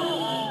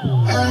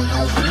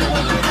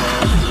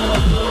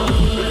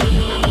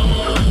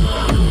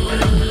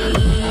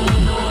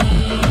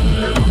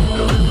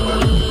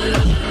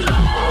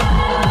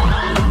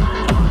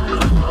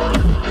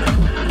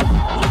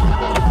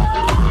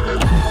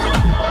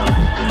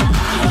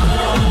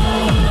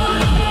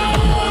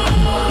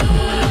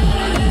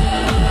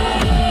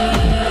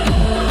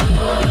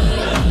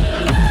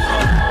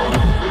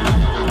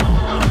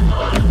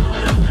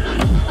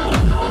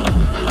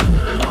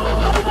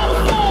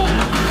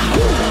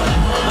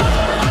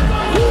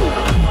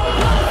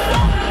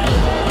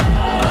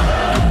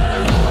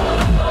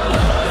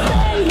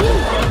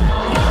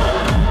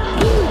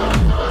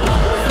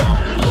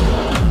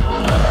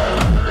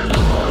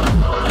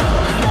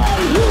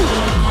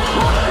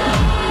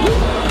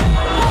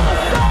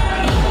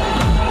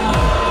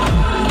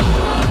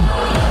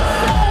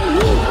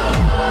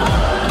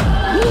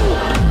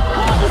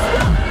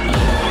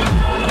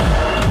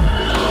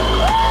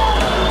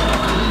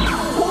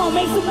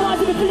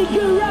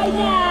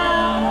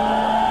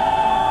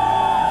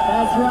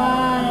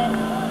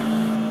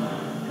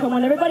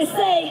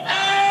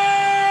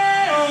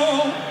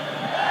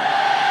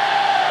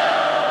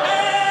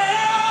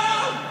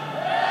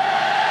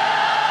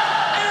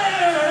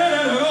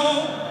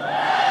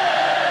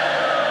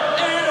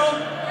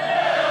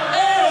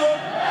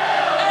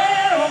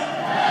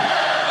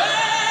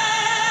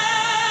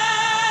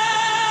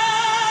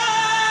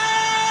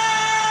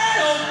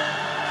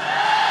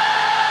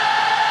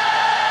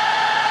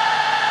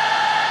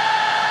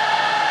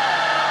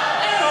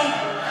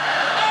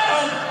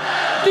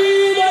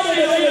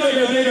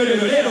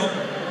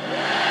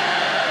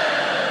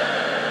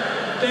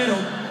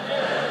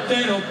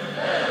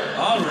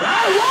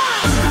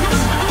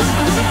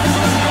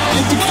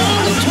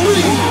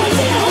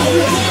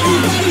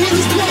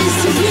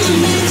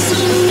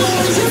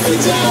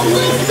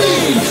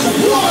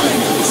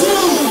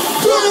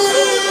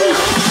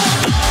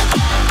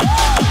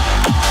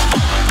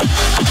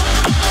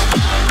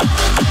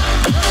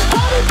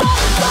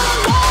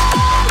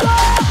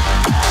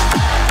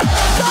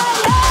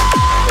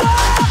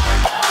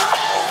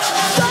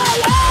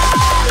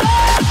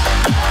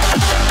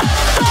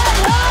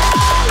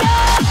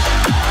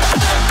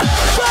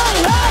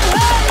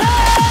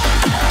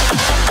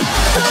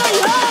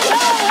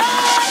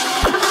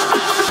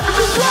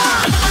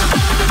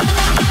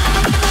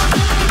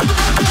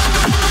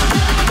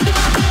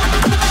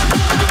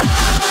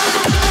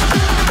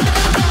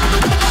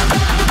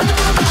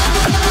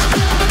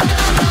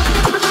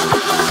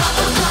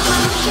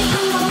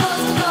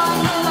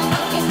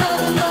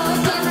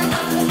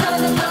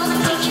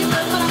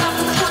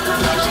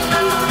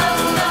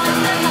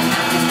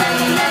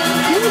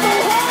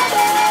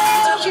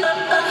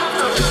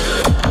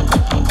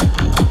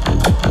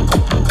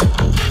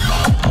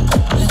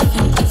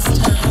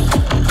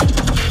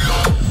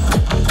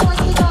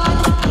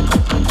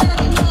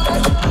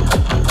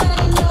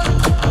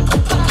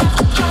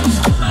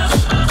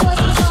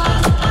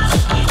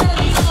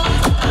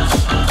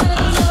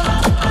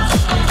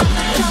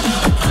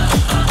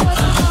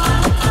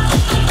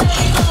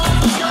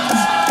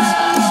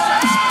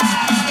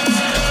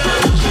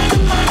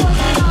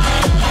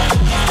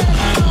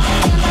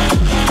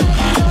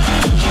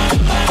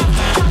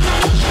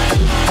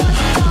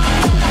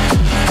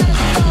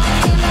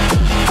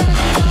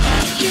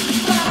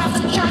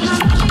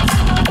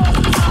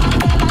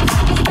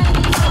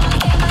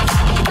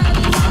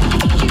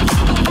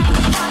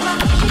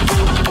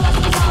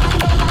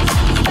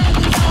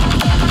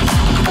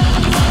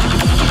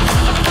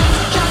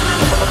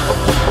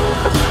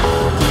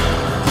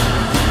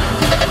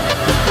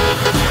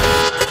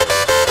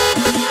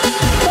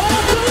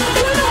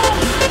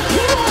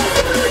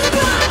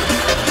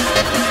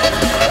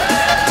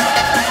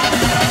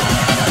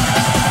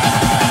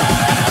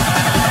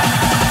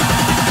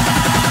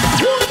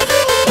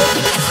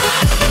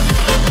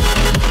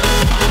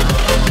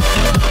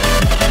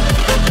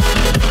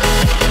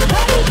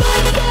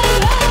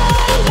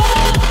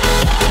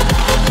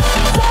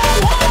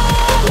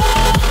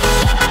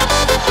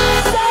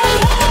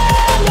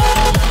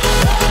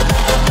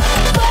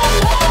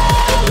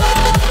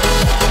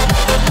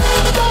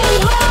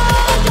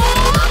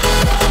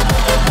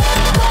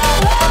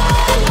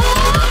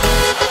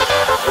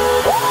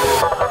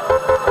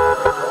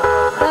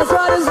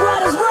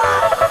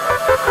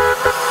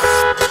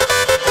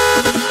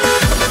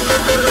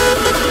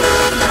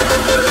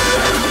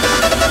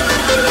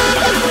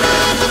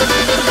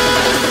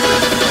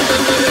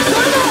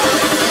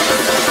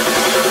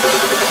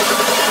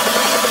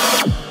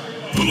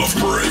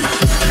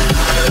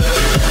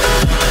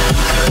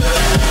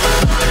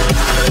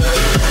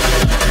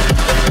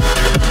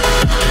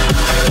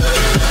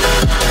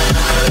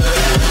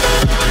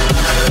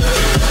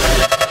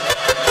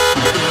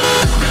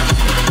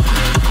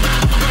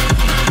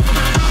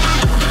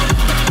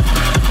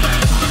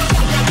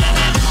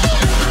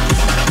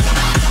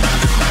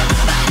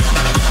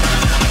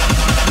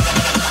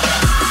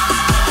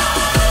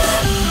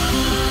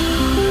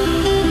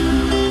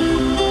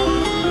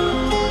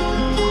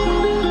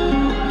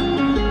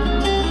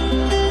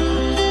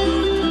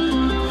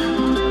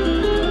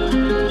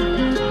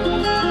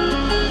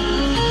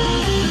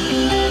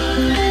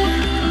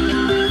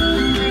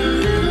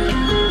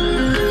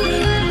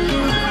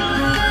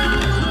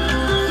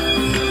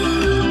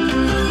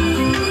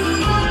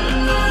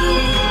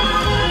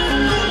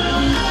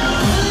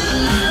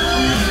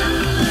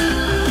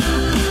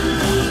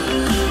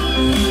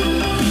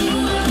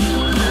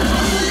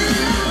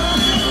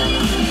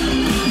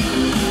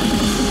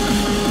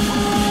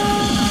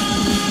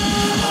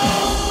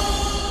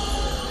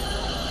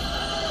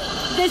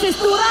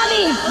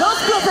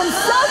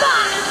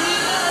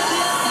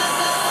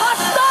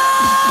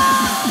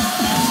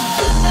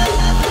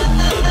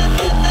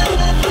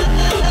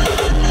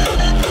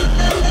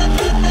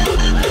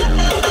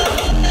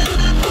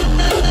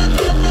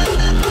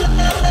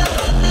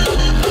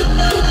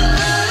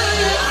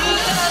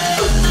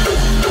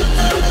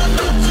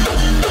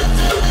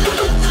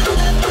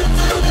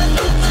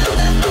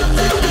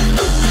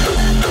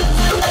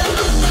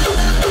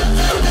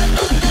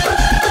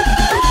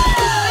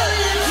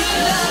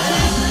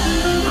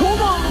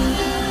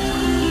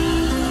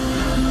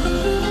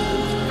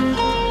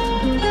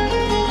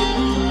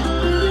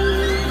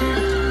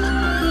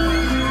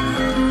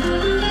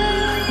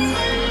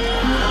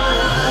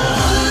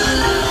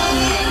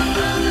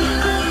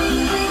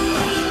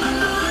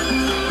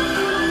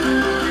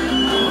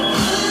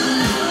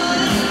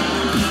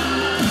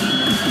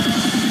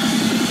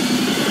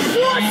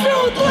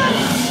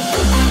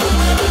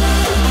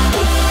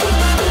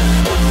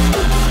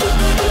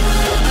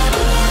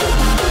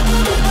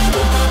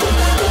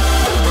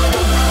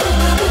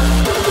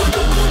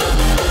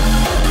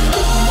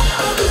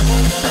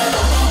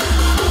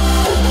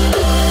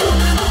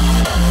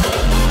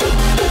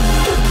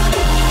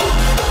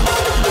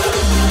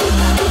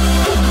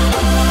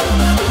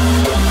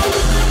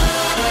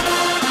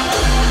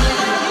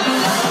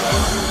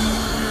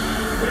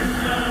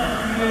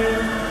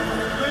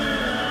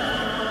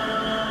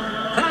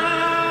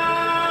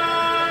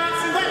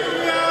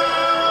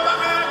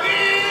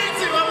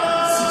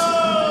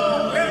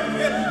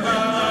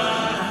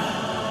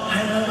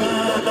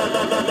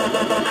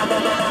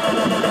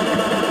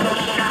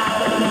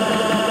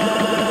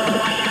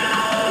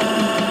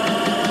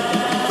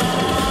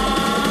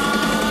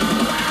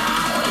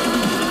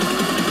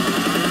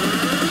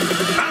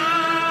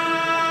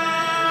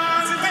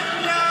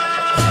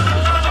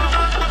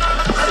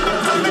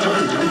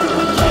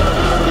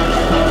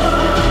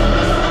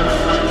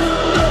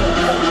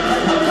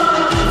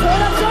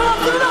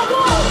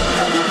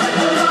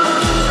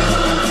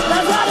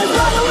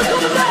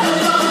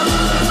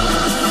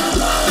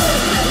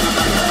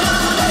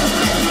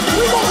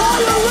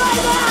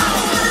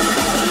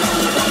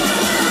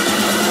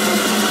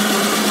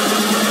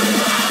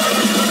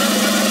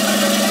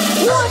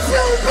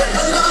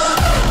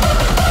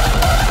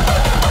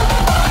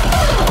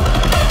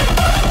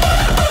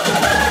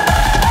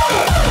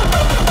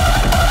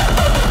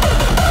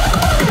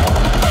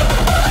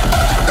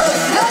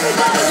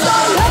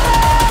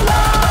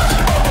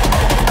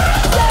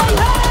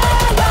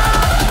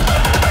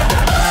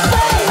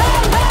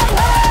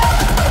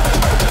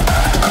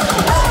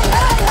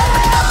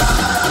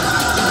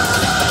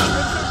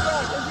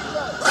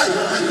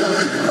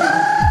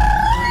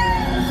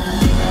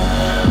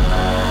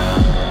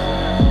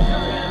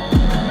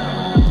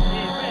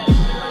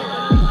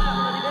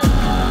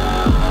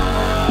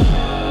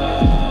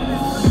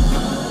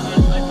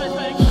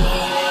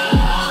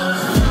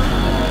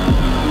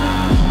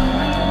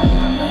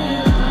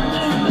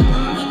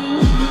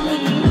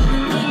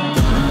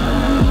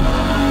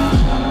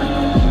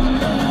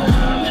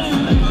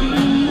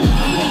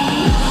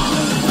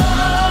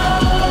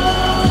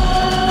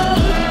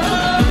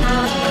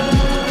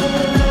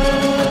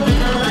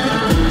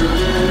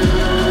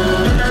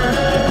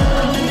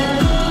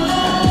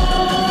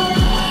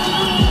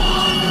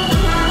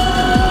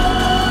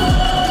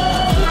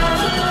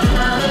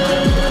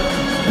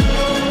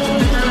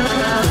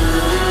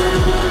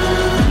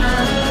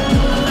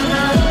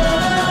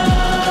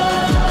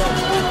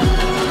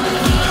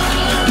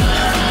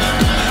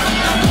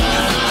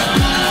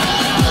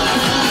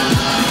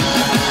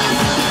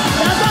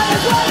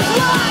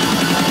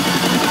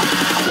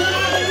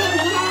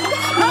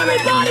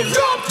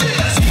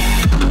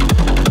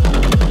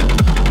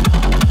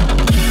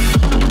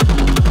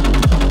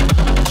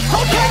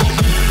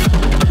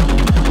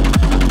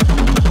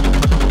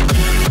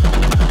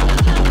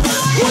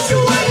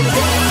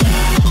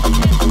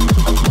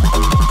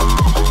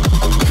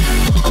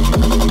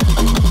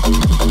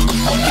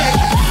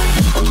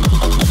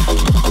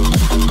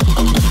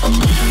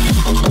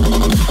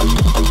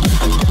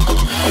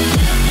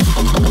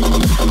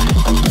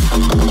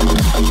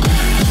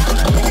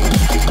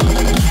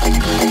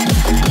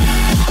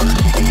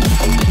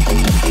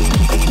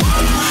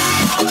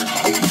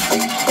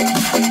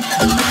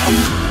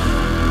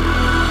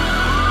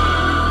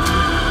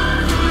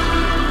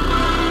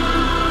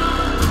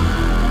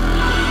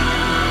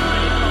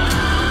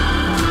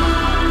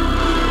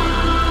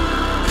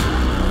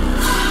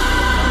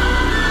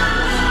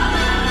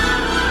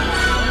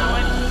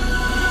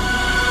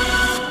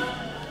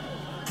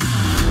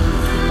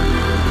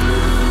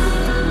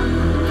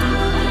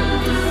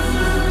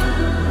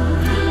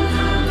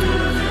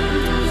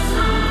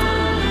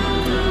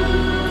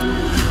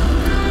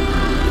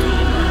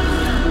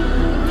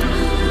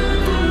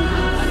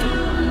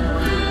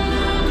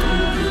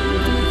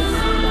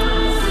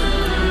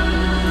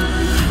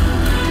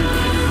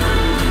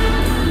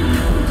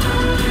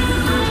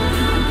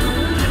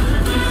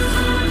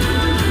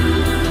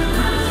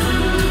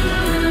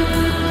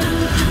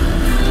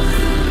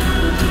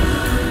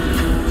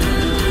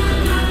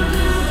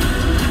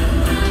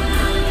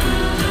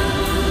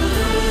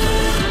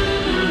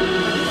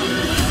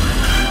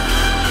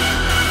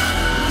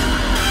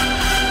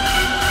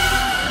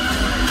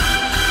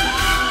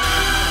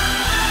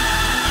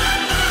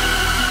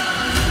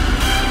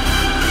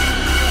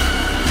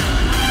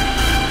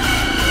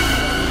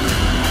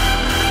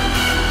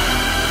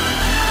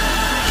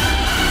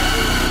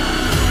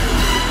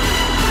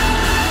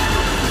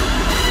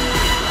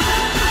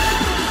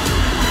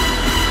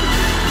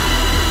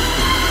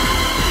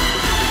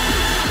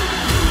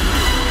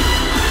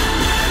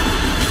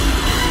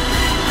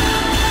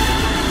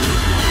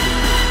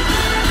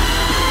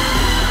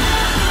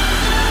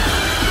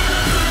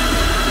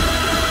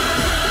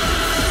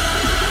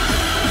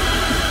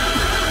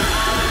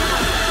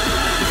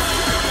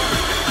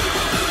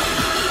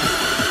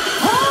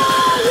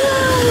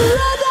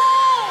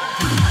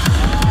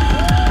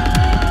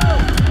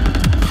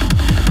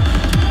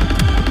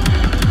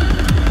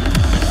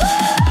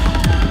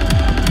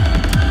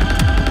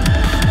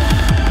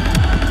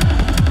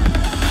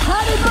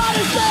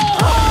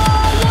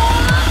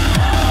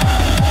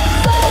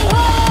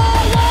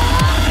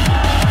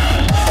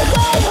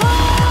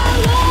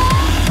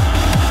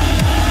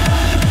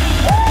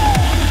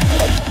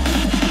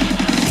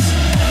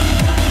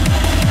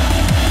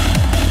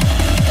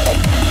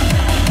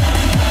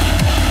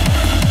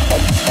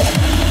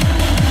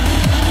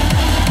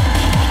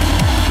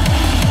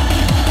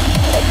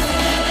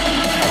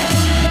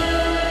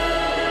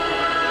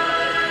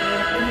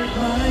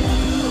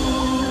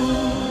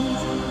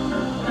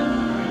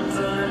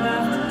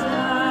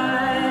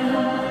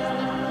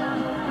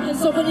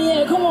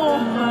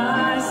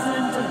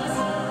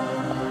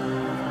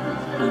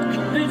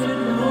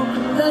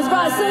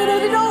 right, say it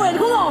if you know it,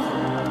 come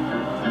on.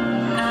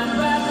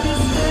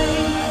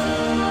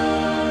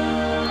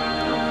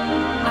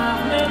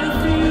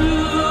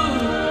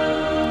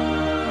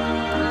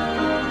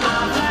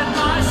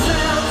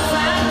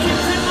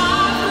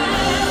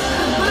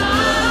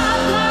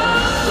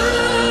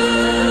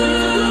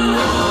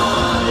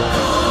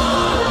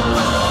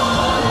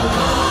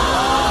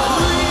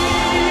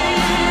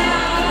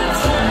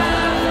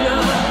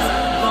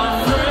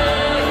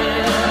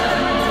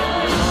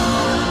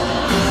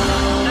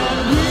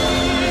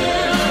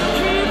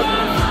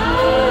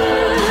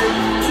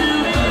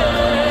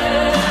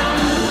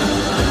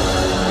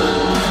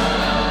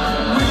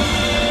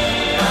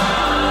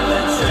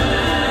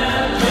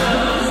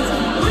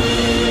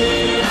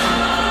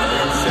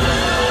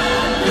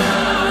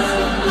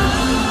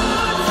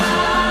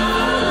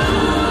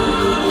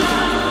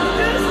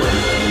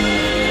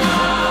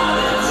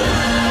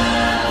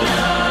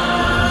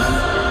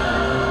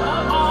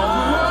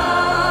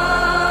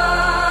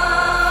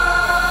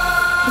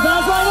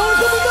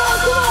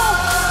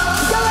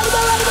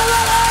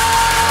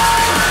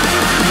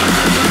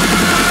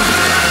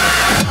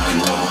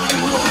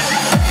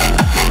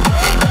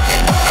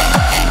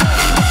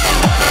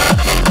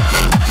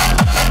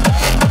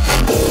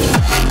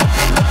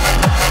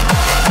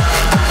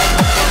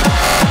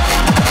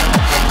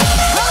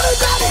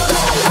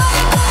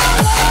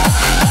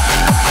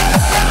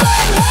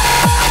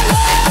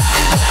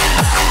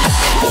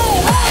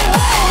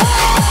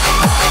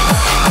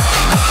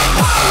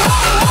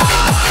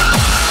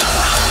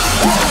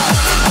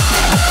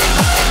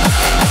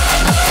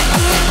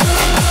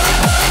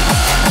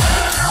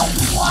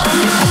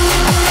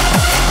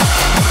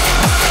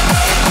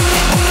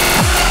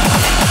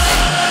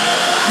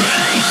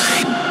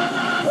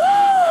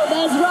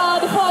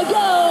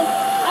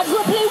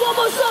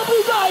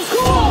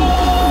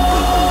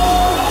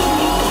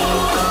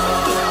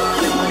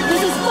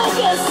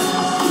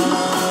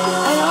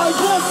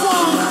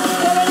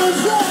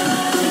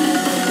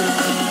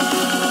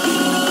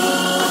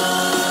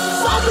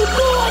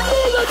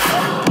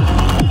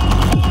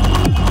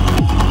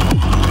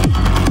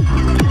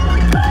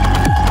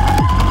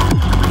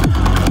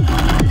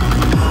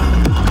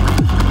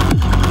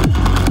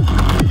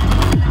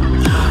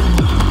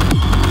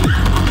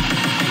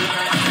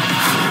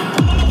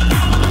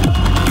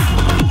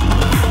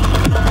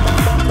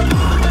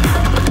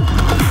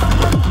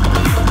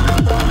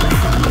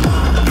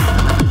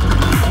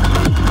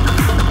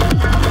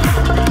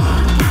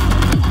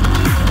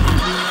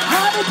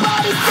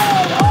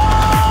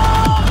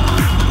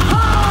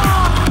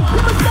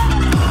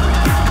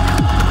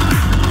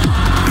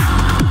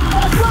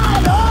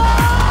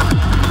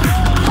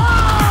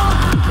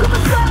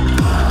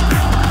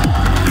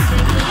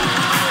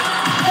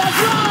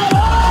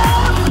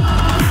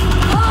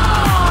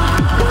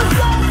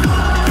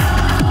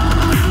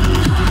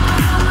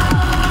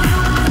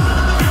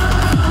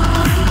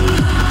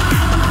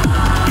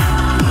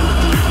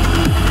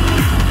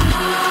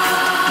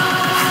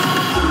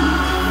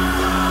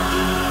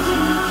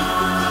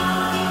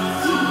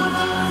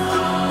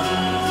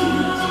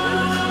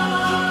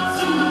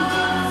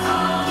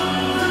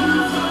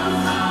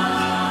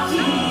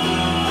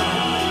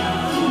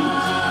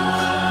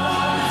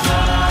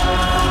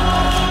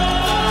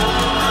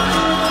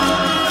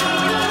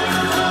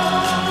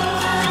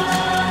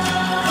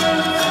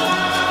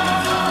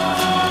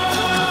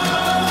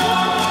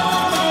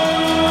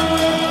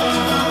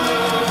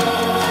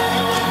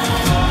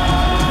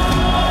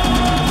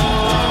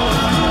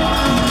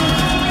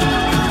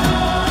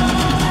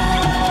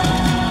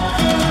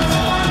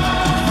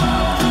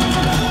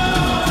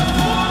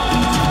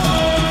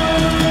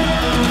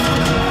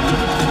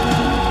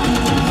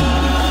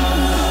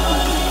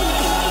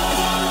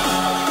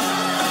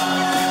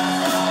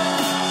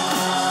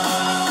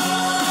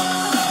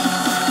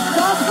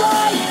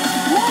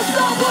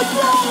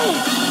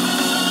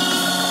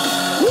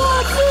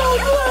 One,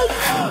 two,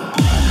 three.